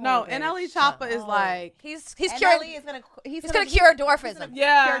nigga. No, bitch. NLE Choppa is Oh. like, He's NLE curing. is gonna He's gonna cure dwarfism.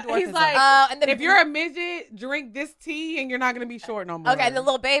 yeah. Pure He's dwarfism. like, And then if you're a midget, drink this tea and you're not gonna be short no more. okay, and the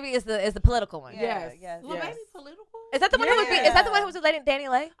little baby is the political one. Yes. yes. Lil Yes. Baby political? Is that the one who was? Yeah. Is that the one who was related to Danny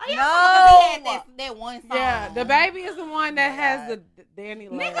Lay? Oh, yeah, No. because he had that one song. Yeah, the baby is the one that Oh my has God. the Danny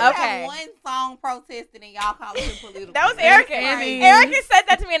Lay. Niggas Okay. have one song protesting and y'all call it political. That was Erica. Andy. Erica said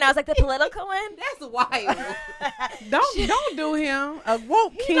that to me, and I was like, the political one. That's wild. Don't do him a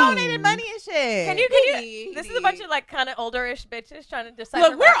woke He king. donated money and shit. Can you? He This is a did. bunch of like kind of older-ish bitches trying to decipher.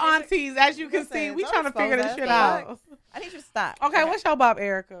 Look, we're rap music. aunties, as you can Listen, see. We don't trying to figure this expose shit us. out. I need you to stop. Okay, what's your bop,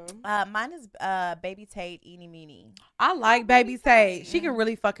 Erica? Mine is Baby Tate, Eenie Meenie. I like Baby Tate. She can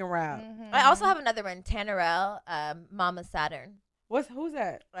really fucking rap. I also have another one, Tannerelle, Mama Saturn. Who's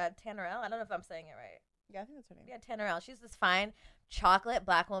that? Tannerelle. I don't know if I'm saying it right. Yeah, I think that's her name. Yeah, Tannerelle. She's this fine chocolate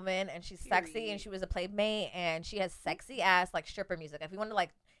black woman, and she's sexy, and she was a playmate, and she has sexy ass like stripper music. If you want to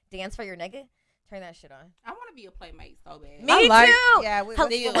like dance for your nigga, turn that shit on. I want to be a playmate so bad. Me like- too. Yeah, Hell,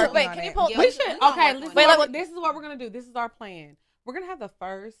 Deal. working wait, on can you it. pull? Yeah, We we should. gonna Okay, work on Wait, it. like, this is what we're gonna do. This is our plan. We're gonna have the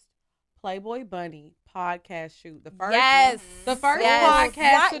first Playboy Bunny podcast shoot. The first. Yes. The first Yes.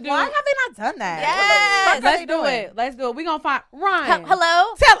 podcast to do. Why have they not done that? Yes. What the fuck are Let's they do doing? it. Let's do it. We gonna find Ryan.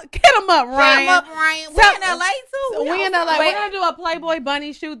 Hello. Hit him up, Hit Ryan. him up, Ryan. We Tell- in LA too. So we in LA. Wait. We're gonna do a Playboy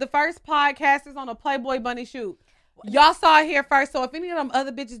Bunny shoot. The first podcast is on a Playboy Bunny shoot. Y'all saw it here first. So if any of them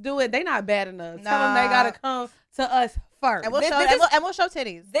other bitches do it, they not bad enough. Tell them they Nah. gotta come to us first. And we'll This- show, this and, is- we'll, and we'll show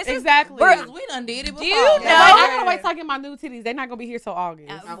titties. This Exactly. is we're- We done did it before. you Yeah, know- I gotta wait till I get my new titties. They're not gonna be here till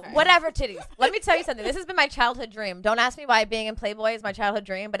August. Okay. Whatever titties. Let me tell you something. This has been my childhood dream. Don't ask me why being in Playboy is my childhood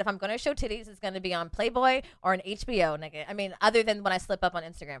dream, but if I'm gonna show titties, it's gonna be on Playboy or an HBO, nigga. I mean, other than when I slip up on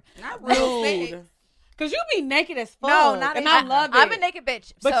Instagram. Not real Rude. sex. Cause you be naked as fuck. No, not and even. I love it. I'm a naked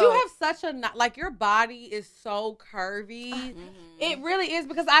bitch. But so. you have such a like your body is so curvy. It really is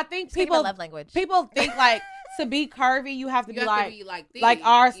because I think It's like my people love language. people think like to be curvy you have to be like thick.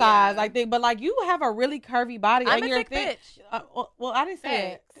 our size Yeah. like thick, but like you have a really curvy body. I'm and a you're thick bitch. Well, I didn't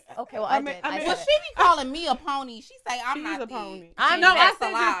say it. Okay, well, I I mean- did. I mean- Well, said she it. be calling me a pony. She say I'm She's not a thick. pony. I'm No, I thick. said That's a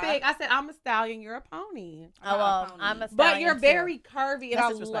you're lie. thick. I said I'm a stallion. You're a pony. Oh, well, pony. I'm a But stallion, you're too. very curvy, and That's I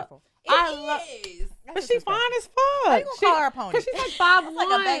love. disrespectul. I It love. is. But she fine as fuck. How you gonna call her a pony? Cause she's like 5'1".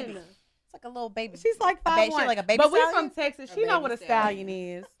 like a baby. It's like a little baby. She's like A ba- 5'1". she like a baby But we stallion? from Texas. A She know baby what a stallion. stallion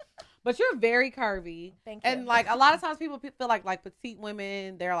is. But you're very curvy. Thank you. And like a lot of times people feel like petite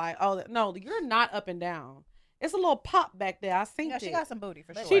women, they're like, oh no, you're not up and down. It's a little pop back there. I seen Yeah, it. she got some booty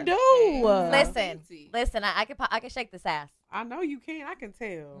for sure. She do. Listen, I can shake this ass. I know you can. I can tell.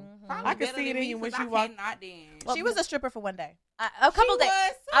 Mhm. Probably I can better see it than in me you when 'cause she I walk. cannot dance. Well, She was a stripper for one day. A couple days.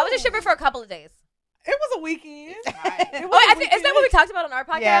 I was a stripper for a couple of days. It was a weekend. Right. It was Oh, a I think, is that what we talked about on our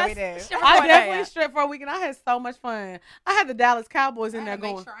podcast? Yeah, we did. Stripper I for a day, definitely yeah. stripped for a weekend. I had so much fun. I had the Dallas Cowboys in there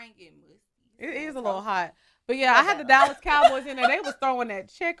Make going. sure I ain't getting musty. It is a little hot. But yeah, I had the Dallas Cowboys in there. They was throwing that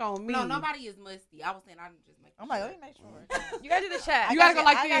check on me. No, nobody is musty. I was saying I didn't just make. I'm like, let me make sure. You gotta do the check. You gotta go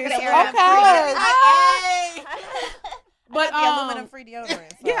like I gotta this. get air Okay. free. But the aluminum free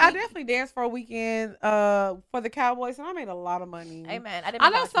deodorant. yeah, I definitely danced for a weekend for the Cowboys, and I made a lot of money. Amen. I didn't. I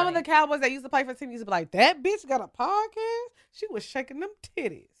know some of the Cowboys that used to play for the team used to be like, that bitch got a podcast? She was shaking them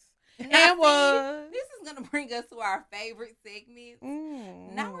titties. Now, And was. This is gonna bring us to our favorite segment.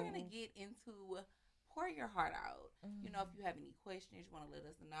 Mm. Now we're gonna get into pour your heart out. You know, if you have any questions, you want to let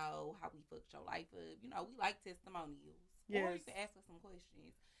us know how we fucked your life up. You know, we like testimonials. Or you Yes. can ask us some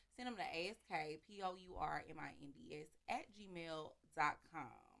questions. Send them to askpourminds@gmail.com.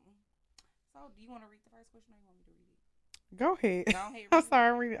 So, do you want to read the first question or you want me to read it? Go ahead. Go ahead, I'm read it. sorry.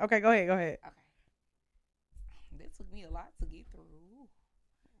 I'm reading. Okay, go ahead. Go ahead. Okay. That took me a lot to get through.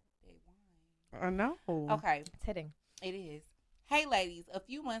 That wine. I know. Okay. It's hitting. It is. Hey ladies, a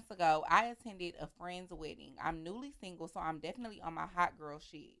few months ago, I attended a friend's wedding. I'm newly single, so I'm definitely on my hot girl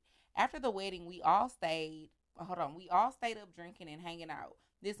shit. After the wedding, we all stayed up drinking and hanging out.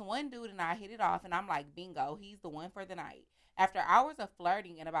 This one dude and I hit it off, and I'm like, bingo, he's the one for the night. After hours of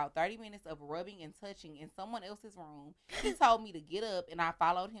flirting and about 30 minutes of rubbing and touching in someone else's room, he told me to get up, and I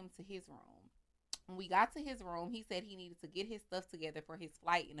followed him to his room. When we got to his room, he said he needed to get his stuff together for his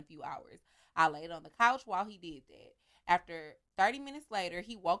flight in a few hours. I laid on the couch while he did that. After 30 minutes later,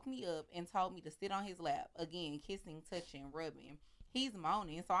 he woke me up and told me to sit on his lap. Again, kissing, touching, rubbing. He's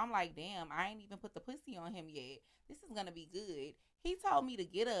moaning, so I'm like, damn, I ain't even put the pussy on him yet. This is going to be good. He told me to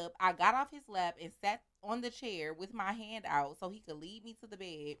get up. I got off his lap and sat on the chair with my hand out so he could lead me to the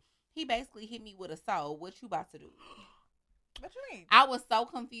bed. He basically hit me with a "so, what you about to do?" What you mean? I was so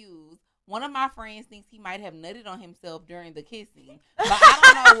confused. One of my friends thinks he might have nutted on himself during the kissing, but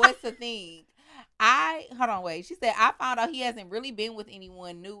I don't know what to think. She said, I found out he hasn't really been with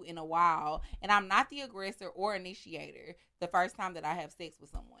anyone new in a while, and I'm not the aggressor or initiator the first time that I have sex with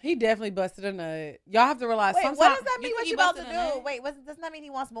someone. He definitely busted a nut. Y'all have to realize Wait, sometimes. what does that mean? you What think you he about to busted a do? nut? Wait, doesn't that mean he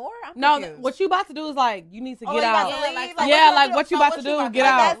wants more? I'm No, confused. what you about to do is like, you need to Oh, get you about out. to leave? like, Like, yeah, what like what you about to do, get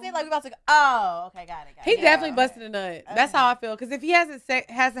out. That's it. Like we about to go. Oh, okay, got it. He definitely busted a nut. That's how I feel. Because if he hasn't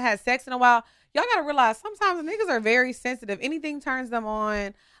had sex in a while, y'all gotta realize sometimes niggas are very sensitive. Anything turns them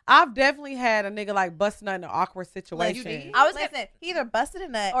on. I've definitely had a nigga like busting a nut in an awkward situation. I was listen. He either busted a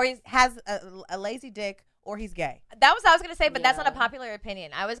nut Or or he's- he has a lazy dick, or he's gay. That was what I was gonna say, but that's not a Yeah. popular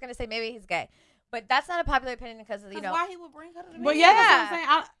opinion. I was gonna say maybe he's gay, but that's not a popular opinion because you know. why he would bring her to the bed? But yeah, that's what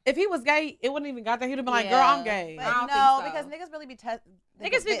I'm saying. If he was gay, it wouldn't even got there. He'd have been like, "Girl, Yeah. I'm gay." But I don't no, think so. because niggas really be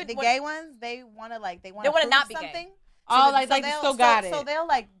the be- gay ones. They want to wanna not be gay. something. Oh, like they they'll- still got it. So they'll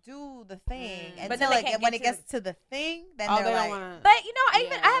like do the thing, But and then they can't when get it to gets to the thing, then Oh, they're they like, don't want to. But you know, I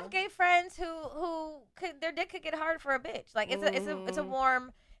Yeah. have gay friends who could their dick could get hard for a bitch. Like it's a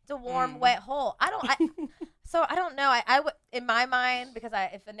warm wet hole. I don't know. I would in my mind because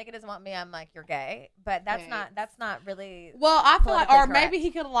if a nigga doesn't want me, I'm like you're gay. But that's not really. Well, I feel like, or politically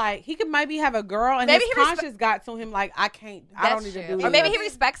maybe correct. he could maybe have a girl, and Maybe his he conscience got to him like, I don't need to do this. Or maybe he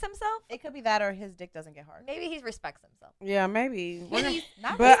respects himself. it could be that, or his dick doesn't get hard. Maybe he respects himself. Yeah, maybe.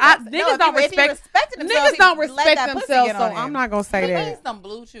 Not But respect- niggas no, if don't he- if he respect- respected himself, Niggas he don't let respect that pussy themselves, get so on him. I'm not gonna say He that. needs some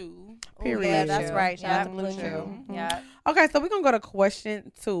blue chew. Period. Yeah, that's right. Shout out Yeah, to Blue Chew. Mhm. Yeah. Okay, so we're gonna go to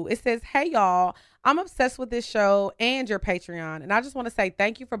question 2. It says, "Hey y'all, I'm obsessed with this show and your Patreon, and I just want to say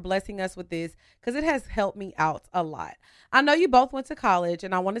thank you for blessing us with this because it has helped me out a lot. I know you both went to college,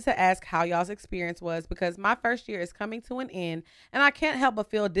 and I wanted to ask how y'all's experience was because my first year is coming to an end, and I can't help but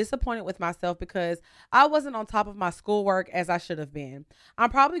feel disappointed with myself because I wasn't on top of my schoolwork as I should have been.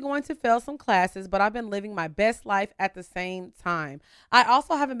 I'm probably going to fail some classes, but I've been living my best life at the same time. I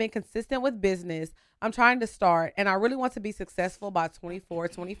also haven't been consistent with business I'm trying to start, and I really want to be successful by 24,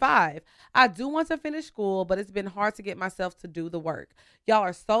 25. I do want to finish school, but it's been hard to get myself to do the work. Y'all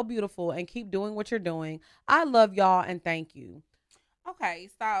are so beautiful and keep doing what you're doing. I love y'all and thank you. Okay,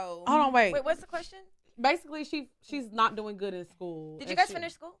 so hold on, wait. Wait, what's the question? Basically, she's not doing good in school. Did you guys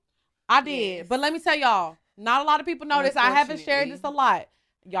finish school? I did, yes. But let me tell y'all, not a lot of people know this. I haven't shared this a lot.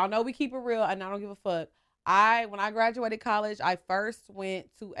 Y'all know we keep it real, and I don't give a fuck. When I graduated college, I first went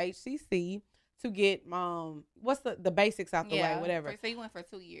to HCC to get what's the basics out the way, whatever. So you went for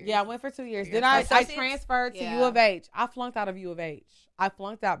 2 years. Yeah, I went for 2 years. Then I transferred to U of H. I flunked out of U of H. I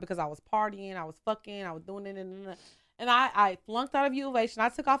flunked out because I was partying, I was fucking, I was doing it, and I flunked out of U of H, and I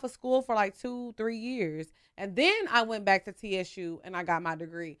took off of school for like 2-3 years, and then I went back to TSU and I got my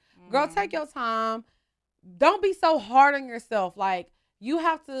degree. Girl, take your time. Don't be so hard on yourself. Like, you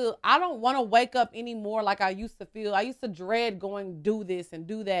have to. I don't want to wake up anymore like I used to feel. I used to dread going do this and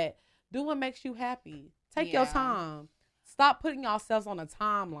do that. Do what makes you happy. Take your time. Stop putting yourselves on a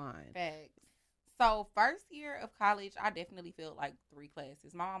timeline. Facts. So first year of college, I definitely failed like 3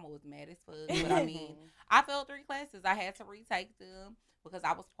 classes. My mama was mad as fuck. But I mean, I failed 3 classes. I had to retake them because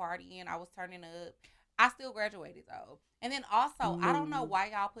I was partying. I was turning up. I still graduated though. And then also, I don't know why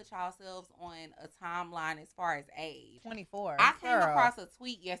y'all put yourselves on a timeline as far as age. 24. I came across a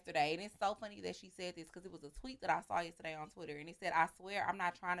tweet yesterday, and it's so funny that she said this because it was a tweet that I saw yesterday on Twitter, and it said, "I swear I'm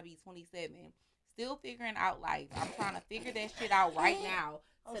not trying to be 27. Still figuring out life. I'm trying to figure that shit out right now,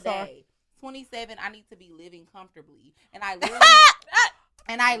 today. 27, I need to be living comfortably." And I literally,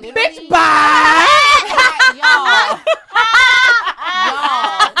 bitch, bye. Y'all.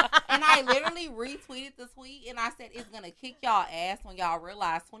 And I literally retweeted the tweet and I said it's gonna kick y'all ass when y'all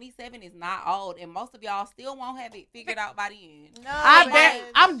realize 27 is not old and most of y'all still won't have it figured out by the end. No, I bet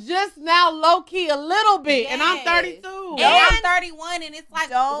I'm just now low key a little bit, and I'm 32. And I'm 31, and it's like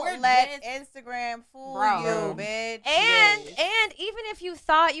don't let Instagram fool you, bitch. And even if you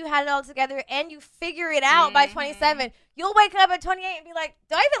thought you had it all together and you figure it out by 27, you'll wake up at 28 and be like,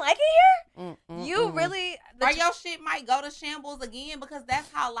 "Do I even like it here?" You really, or your shit might go to shambles again because that's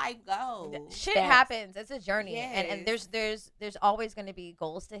how life goes. Shit happens. It's a journey, and there's always going to be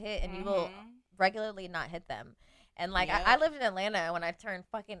goals to hit, and you will regularly not hit them. And like I lived in Atlanta when I turned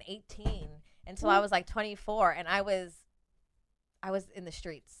fucking 18 until I was like 24, and I was in the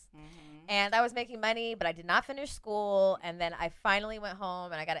streets. And I was making money, but I did not finish school. And then I finally went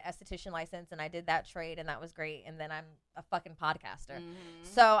home and I got an esthetician license and I did that trade and that was great. And then I'm a fucking podcaster.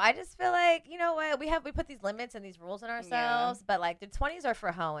 So I just feel like, you know what? We put these limits and these rules on ourselves, but like the 20s are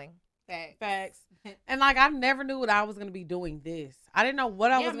for hoeing. Facts. And like I never knew what I was going to be doing this. I didn't know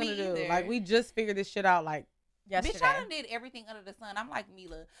what I was going to do. Either. Like we just figured this shit out like yesterday. Bitch, I done did everything under the sun. I'm like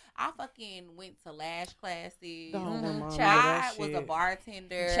Mila. I fucking went to lash classes. I was a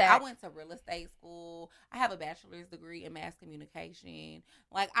bartender. I went to real estate school. I have a bachelor's degree in mass communication.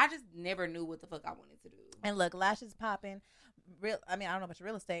 Like, I just never knew what the fuck I wanted to do. And look, lashes popping. I mean, I don't know about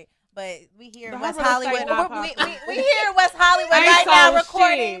real estate, but we here in West Hollywood. We here in West Hollywood right now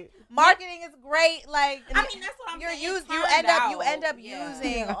recording. Marketing is great. Like, I mean, that's what I'm saying. You end up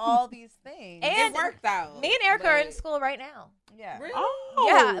using all these things. And it worked out. Me and Erica are in school right now. Yeah. Really? Oh.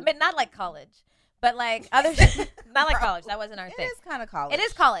 Yeah. I mean, not like college, but like other, not like college. That wasn't our thing. It is kind of college. It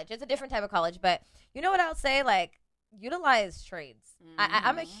is college. It's a different type of college. But you know what I'll say? Like, utilize trades.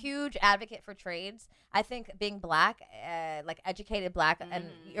 I'm a huge advocate for trades. I think being black, like educated black, and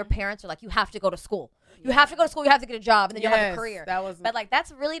your parents are like, you have to go to school. You have to go to school. You have to get a job, and then you'll have a career. But like,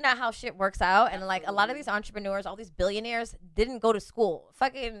 that's really not how shit works out. And like, a lot of these entrepreneurs, all these billionaires, didn't go to school.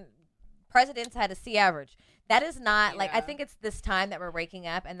 Fucking presidents had a C average. That is not like. I think it's this time that we're waking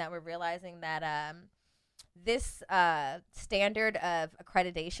up and that we're realizing that this standard of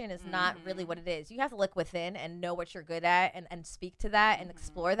accreditation is not really what it is. You have to look within and know what you're good at and speak to that and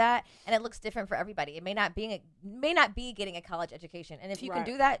explore that. And it looks different for everybody. It may not be getting a college education. And if you can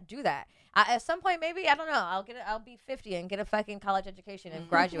do that, do that. At some point, maybe, I don't know, I'll be 50 and get a fucking college education and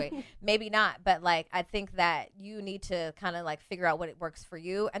graduate. Maybe not. But like, I think that you need to kind of like figure out what it works for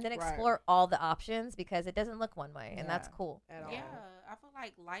you and then explore all the options because it doesn't look one way. And that's cool. Yeah. I feel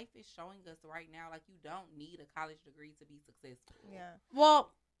like life is showing us right now, like you don't need a college degree to be successful. Yeah.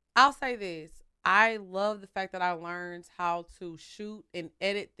 Well, I'll say this. I love the fact that I learned how to shoot and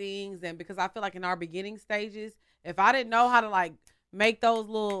edit things. And because I feel like in our beginning stages, if I didn't know how to like make those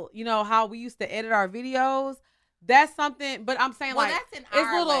little, you know, how we used to edit our videos, that's something. But I'm saying, well, like, that's in it's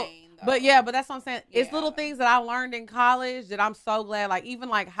our little, lane, though. but yeah, but that's what I'm saying. It's Yeah. little things that I learned in college that I'm so glad, like, even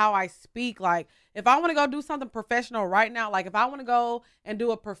like how I speak, like, if I want to go do something professional right now, like if I want to go and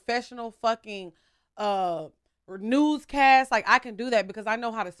do a professional fucking, newscast, like I can do that because I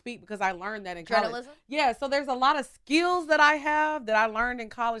know how to speak because I learned that in college. Journalism? Yeah, so there's a lot of skills that I have that I learned in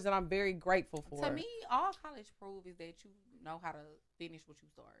college that I'm very grateful for. To me, all college prove is that you know how to finish what you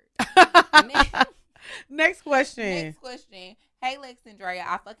start. Next question. Next question. Hey, Lex and Drea,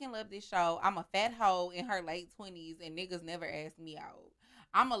 I fucking love this show. I'm a fat hoe in her late 20s and niggas never asked me out.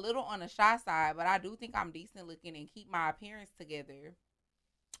 I'm a little on the shy side, but I do think I'm decent looking and keep my appearance together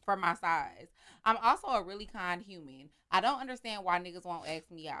for my size. I'm also a really kind human. I don't understand why niggas won't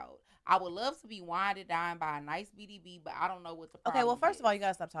ask me out. I would love to be wined and dined by a nice BDB, but I don't know what the problem Okay, well, first is. of all, you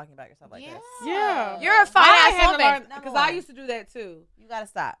gotta stop talking about yourself like this. Yeah. You're a fine ass had to woman. learn Number because I one. used to do that too. You gotta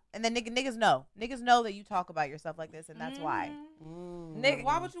stop. And then niggas know. Niggas know that you talk about yourself like this, and that's why. Nigga-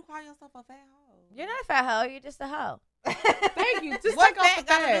 Why would you call yourself a fat hoe? You're not a fat hoe. You're just a hoe. Thank you. Just What take off that the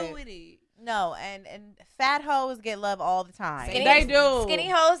got to fat. do with it? No, and fat hoes get love all the time. Skinny- They do. Skinny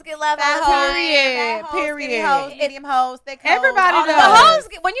hoes get love Fat all the hoes, time. Period. fat hoes, Period. Skinny hoes, medium hoes, thick hoes. Everybody all The does. hoes. hoes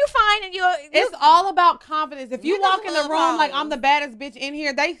get, when you find and you It's all about confidence. If you Niggas walk in the love room like hoes. I'm the baddest bitch in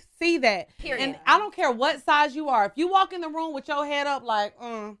here, they see that. Period. And I don't care what size you are. If you walk in the room with your head up like,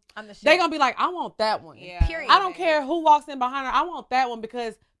 I'm the shit. they gonna be like, I want that one. Yeah. Period. I don't care who walks in behind her. I want that one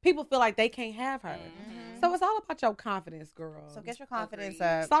because people feel like they can't have her. Mhm. So it's all about your confidence, girl. So get your confidence Agreed.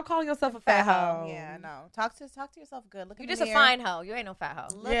 up. Stop calling yourself a fat hoe. Yeah, no. Talk to yourself good. Look You're in just the a mirror. fine hoe. You ain't no fat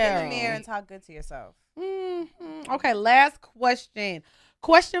hoe. Look in Yeah. the mirror and talk good to yourself. Okay, last question.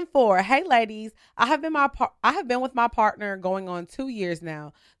 Question 4. Hey, ladies. I have been with my partner going on 2 years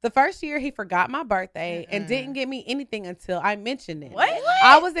now. The first year he forgot my birthday and didn't get me anything until I mentioned it. What?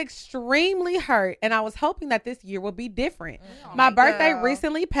 I was extremely hurt and I was hoping that this year would be different. Oh My birthday girl.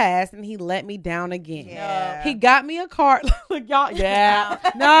 recently passed and he let me down again. Yeah. He got me a card. Look, y'all. Yeah.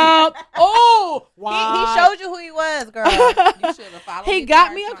 No. Oh. He Why? showed you who he was, girl. You should have followed He his got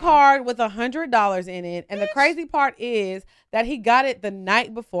first me a time. card with $100 in it. And the crazy part is that he got it the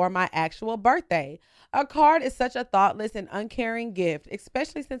night before my actual birthday. A card is such a thoughtless and uncaring gift,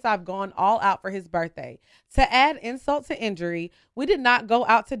 especially since I've gone all out for his birthday. To add insult to injury, we did not go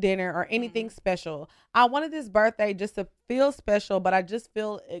out to dinner or anything special. I wanted this birthday just to feel special, but I just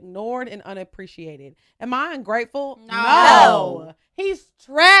feel ignored and unappreciated. Am I ungrateful? No. He's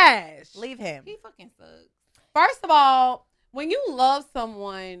trash. Leave him. He fucking sucks. First of all, when you love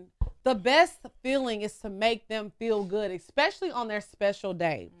someone, the best feeling is to make them feel good, especially on their special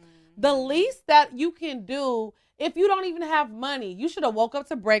day. The least that you can do, if you don't even have money, you should have woke up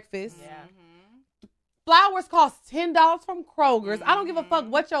to breakfast. Yeah. Flowers cost $10 from Kroger's. I don't give a fuck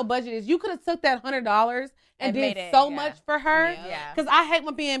what your budget is. You could have took that $100 and And did made it, so yeah. much for her. Yeah. Yeah. Because I hate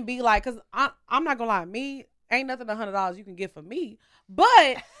when being be like, because I'm not gonna lie, me ain't nothing $100 you can get for me.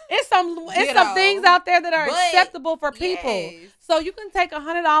 But it's some Ditto. things out there that are But, acceptable for people. yes. So you can take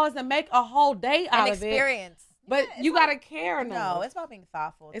 $100 and make a whole day out An of it. experience. But Yeah, you it's gotta care now. No, it's about being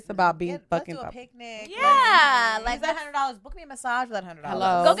thoughtful. It's about being fucking let's do a thoughtful. picnic. Yeah, Like like that $100. Book me a massage for that $100.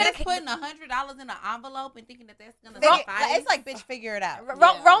 Hello. Go get a Just putting $100 in an envelope and thinking that that's gonna Figure- suffice. it's like, bitch, figure it out.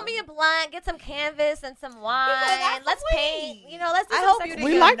 Roll me a blunt, get some canvas and some wine. that's Let's sweet. paint. You know, let's do I some hope sex you things. didn't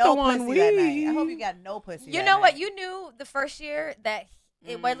We get like the no one pussy that night. I we- hope you got no pussy. You that know what? night. You knew the first year that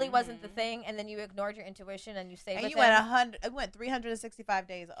it really wasn't the thing, and then you ignored your intuition and you stayed And with you him. went 100. It went 365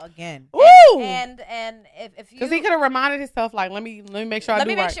 days again. Woo! And if you Because he could have reminded himself, like, let me make sure I let do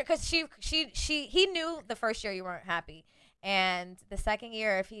me make right. sure, because he knew the first year you weren't happy, and the second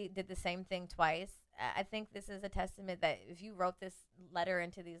year if he did the same thing twice, I think this is a testament that if you wrote this letter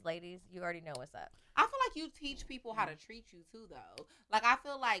into these ladies, you already know what's up. I feel like you teach people how to treat you too, though. Like I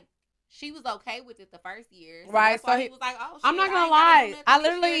feel like she was okay with it the first year, Right, That's why so he was like, "Oh, shit, I'm not gonna ain't gotta do lie. nothing I this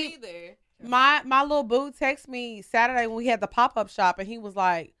year literally- either." My little boo texted me Saturday when we had the pop-up shop, and he was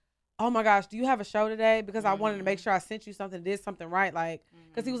like, oh my gosh, do you have a show today? Because I wanted to make sure I sent you something, did something right. Like,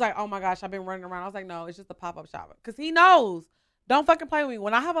 because he was like, oh my gosh, I've been running around. I was like, no, it's just a pop-up shop. Because he knows. Don't fucking play with me.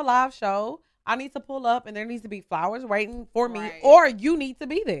 When I have a live show, I need to pull up and there needs to be flowers waiting for me, Right. or you need to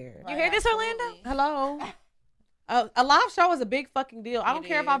be there. You hear this, Orlando? Absolutely. Hello. A live show is a big fucking deal. I don't It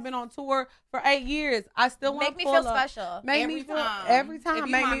care if is. I've been on tour for 8 years. I still want Make to me pull feel up. special. Make Every me feel time. every If time. you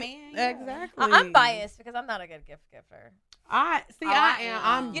Make my me man, yeah. exactly. I'm biased because I'm not a good gift giver. I am.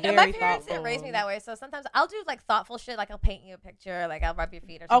 I'm You know, very my parents thoughtful. didn't raise me that way, so sometimes I'll do like thoughtful shit, like I'll paint you a picture, like I'll rub your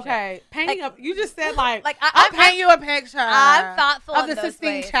feet or something. Okay, painting up. You just said like I'll paint you a picture. I'm thoughtful of in the those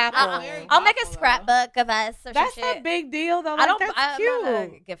Sistine ways. Chapel. I'll make a scrapbook of us or That's some shit. a big deal though. I don't. That's I'm not a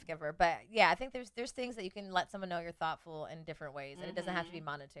cute. gift giver, but yeah, I think there's things that you can let someone know you're thoughtful in different ways, and it doesn't have to be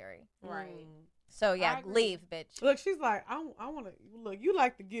monetary. Right. So yeah, agree. leave, bitch. Look, she's like, I want to look. You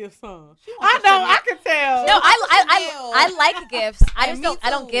like the gift, son. I know. I can tell. No, I like gifts. I just don't. I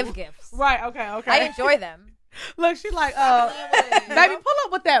don't give gifts. Right. Okay. I enjoy them. Look, she's like, baby, pull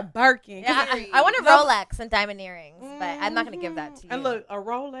up with that Birkin. Yeah, I want a Rolex and diamond earrings, but I'm not gonna give that to you. And look, a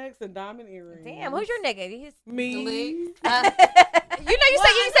Rolex and diamond earrings. Damn, who's your nigga? He's me. you say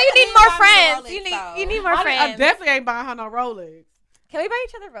you need more friends. You need more I friends. definitely ain't buying her no Rolex. Can we buy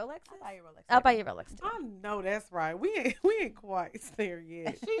each other Rolexes? I'll buy you Rolex too. I know that's right. We ain't quite there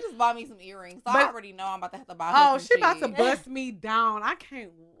yet. She just bought me some earrings, so But- I already know I'm about to have to buy her Oh, some she about to shit. bust me down. I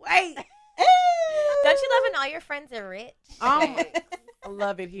can't wait. Don't you love when all your friends are rich? I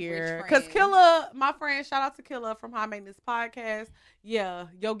love it here. Rich Because friends. Killa, my friend, shout out to Killa from High Maintenance Podcast. Yeah,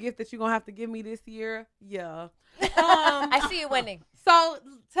 your gift that you're going to have to give me this year. Yeah. I see you winning. So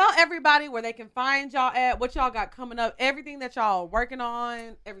tell everybody where they can find y'all at, what y'all got coming up, everything that y'all are working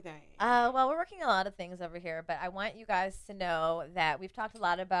on, everything. Well, we're working on a lot of things over here, but I want you guys to know that we've talked a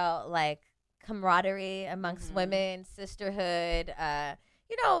lot about like camaraderie amongst women, sisterhood,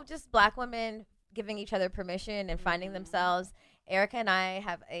 just Black women giving each other permission and finding themselves. Erica and I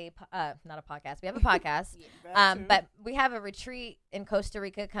have not a podcast. We have a podcast, but we have a retreat in Costa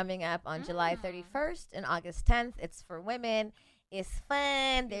Rica coming up on July 31st and August 10th. It's for women. It's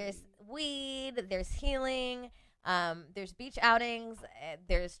fun. There's weed. There's healing. There's beach outings.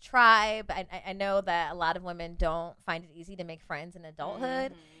 There's tribe. I know that a lot of women don't find it easy to make friends in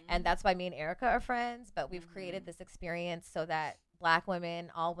adulthood, and that's why me and Erica are friends. But we've created this experience so that Black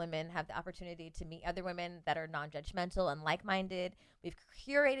women, all women, have the opportunity to meet other women that are non-judgmental and like-minded. We've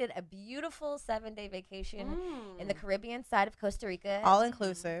curated a beautiful 7-day vacation in the Caribbean side of Costa Rica. All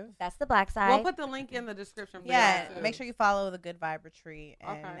inclusive. That's the Black side. We'll put the link in the description. For Yeah, y'all, too. make sure you follow the Good Vibe Retreat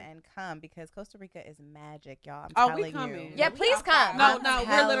and come because Costa Rica is magic, y'all. I'm telling we coming. you. Yeah, please come. No, I'm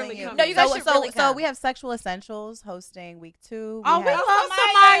we're literally telling you. coming. No, you guys should really So come. we have Sexual Essentials hosting week 2. Oh, we have- love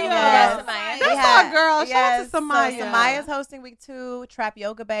Samaya. Yes, Samaya. That's We our have- girl. Shout out to So Samaya. Samaya's hosting week 2. Trap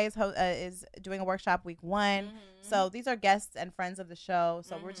Yoga Bay is doing a workshop week 1. So these are guests and friends of the show.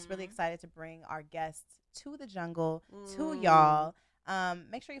 So we're just really excited to bring our guests to the jungle, to y'all.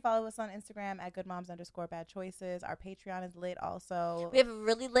 Make sure you follow us on Instagram at goodmoms_bad choices. Our Patreon is lit also. We have a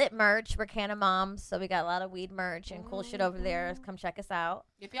really lit merch. We're Canna Moms, so we got a lot of weed merch and cool shit over there. Come check us out.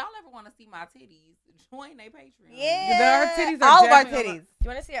 If y'all ever want to see my titties, join their Patreon. Her titties are all of our definitely titties. You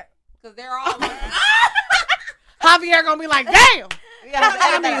want to see our... Because they're all Javier gonna be like, damn. We gotta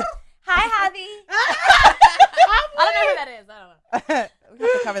edit that Hi, Javi. I don't know who that is. I don't know. out. We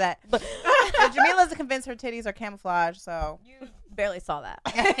have to cover that. But Jamila's convinced her titties are camouflage, so You barely saw that.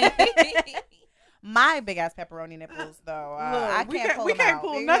 my big ass pepperoni nipples though. I we can't pull we them can't out.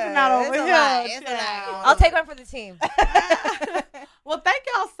 pull Yeah, nothing out it's over a here. lot. It's a child. lot. I'll take one for the team. Well, thank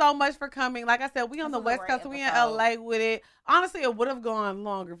y'all so much for coming. Like I said, we on the This was a West great Coast. We in episode. LA with it. Honestly, it would have gone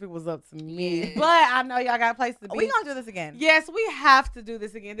longer if it was up to me. Yeah. But I know y'all got a place to be. We gonna do this again. Yes, we have to do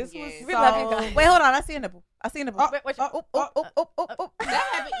this again. This Yes. was We so... love you guys. Wait, hold on. I see a nipple. I see a nipple. Wait, what's Oh, oh, oh, oh, oh, oh. That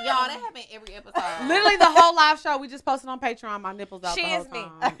happened, y'all. That happened every episode. Literally the whole live show we just posted on Patreon. My nipples out She the whole is me.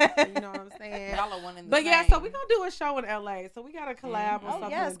 time. You know what I'm saying? Y'all are one in the But yeah, same. so we're gonna do a show in LA. So we gotta collab or Oh, something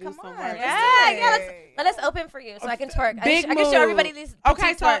yes, and do come some on. work. Yeah, let us open for you so I can twerk. I Big can show move. everybody these Okay,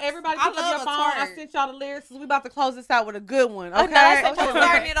 petite so twerks. everybody I pick up your love a phone. I twerk. sent y'all the lyrics. We about to close this out with a good one. Okay. No, I sent you the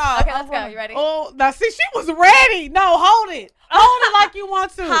Starting lyrics. it off. Okay, let's go. You ready? Oh, now see, she was ready. No, hold it. Hold it like you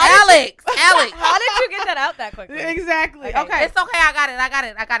want to. Alex. How did you get that out that quickly? Exactly. Okay. Okay. It's okay. I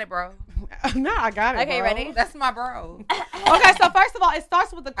got it, bro. No, I got it. Okay, bro. ready? That's my bro. Okay, so first of all, it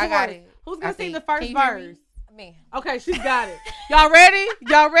starts with the I chorus. got it. Who's gonna I sing think. the first Can you hear me? verse? Me. Okay, she's got it. Y'all ready?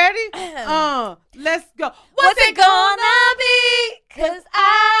 Y'all ready? Let's go. What's it gonna be? 'Cause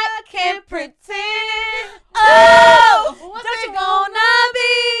I can't pretend. Oh, what's it gonna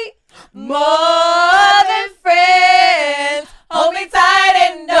be? More than friends. Hold me tight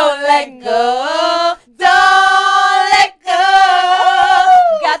and don't let go. Don't let go.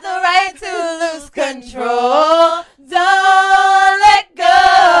 Got the right to lose control. Don't let go.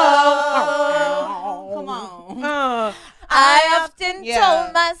 Come on. I often Yeah.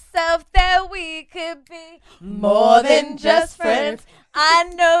 told myself that we could be more than just friends. I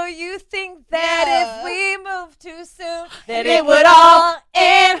know you think that if we move too soon, that it would all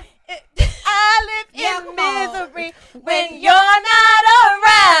end.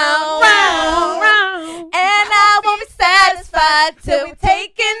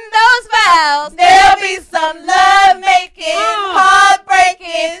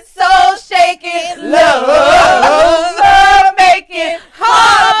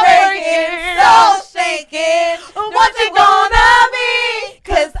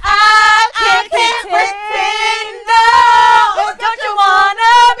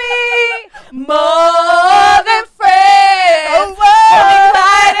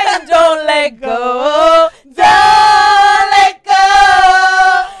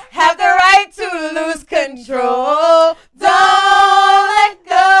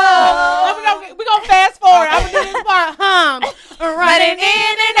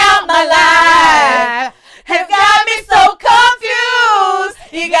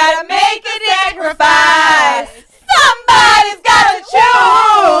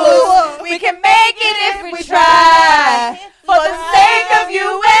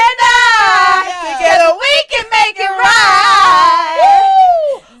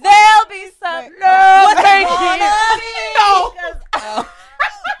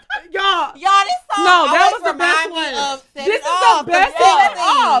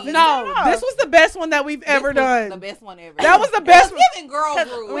 No, this was the best one that we've ever done. The best one ever. That was the best one. Giving girl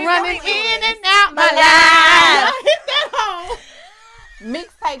group. Running in and out my life. Hit that home.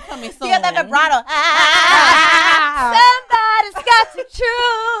 Mixtape coming soon. Yeah, that vibrato. Somebody's got to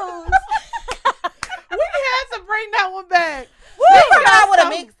choose. We had to bring that one back. We come out with a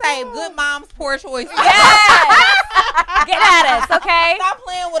mixtape. Good Mom's Poor Choices. Yes. Get at us, okay? Stop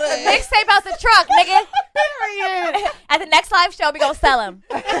playing with us. Mixtape out the truck, nigga. Period. At the next live show, we gonna sell them.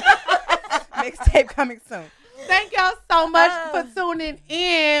 Mixtape coming soon. Thank y'all so much for tuning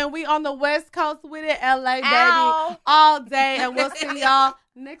in. We on the West Coast with it, LA, baby, Ow. all day. And we'll see y'all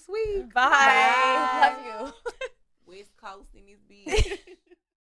next week. Bye. Love you. West Coast in this bitch.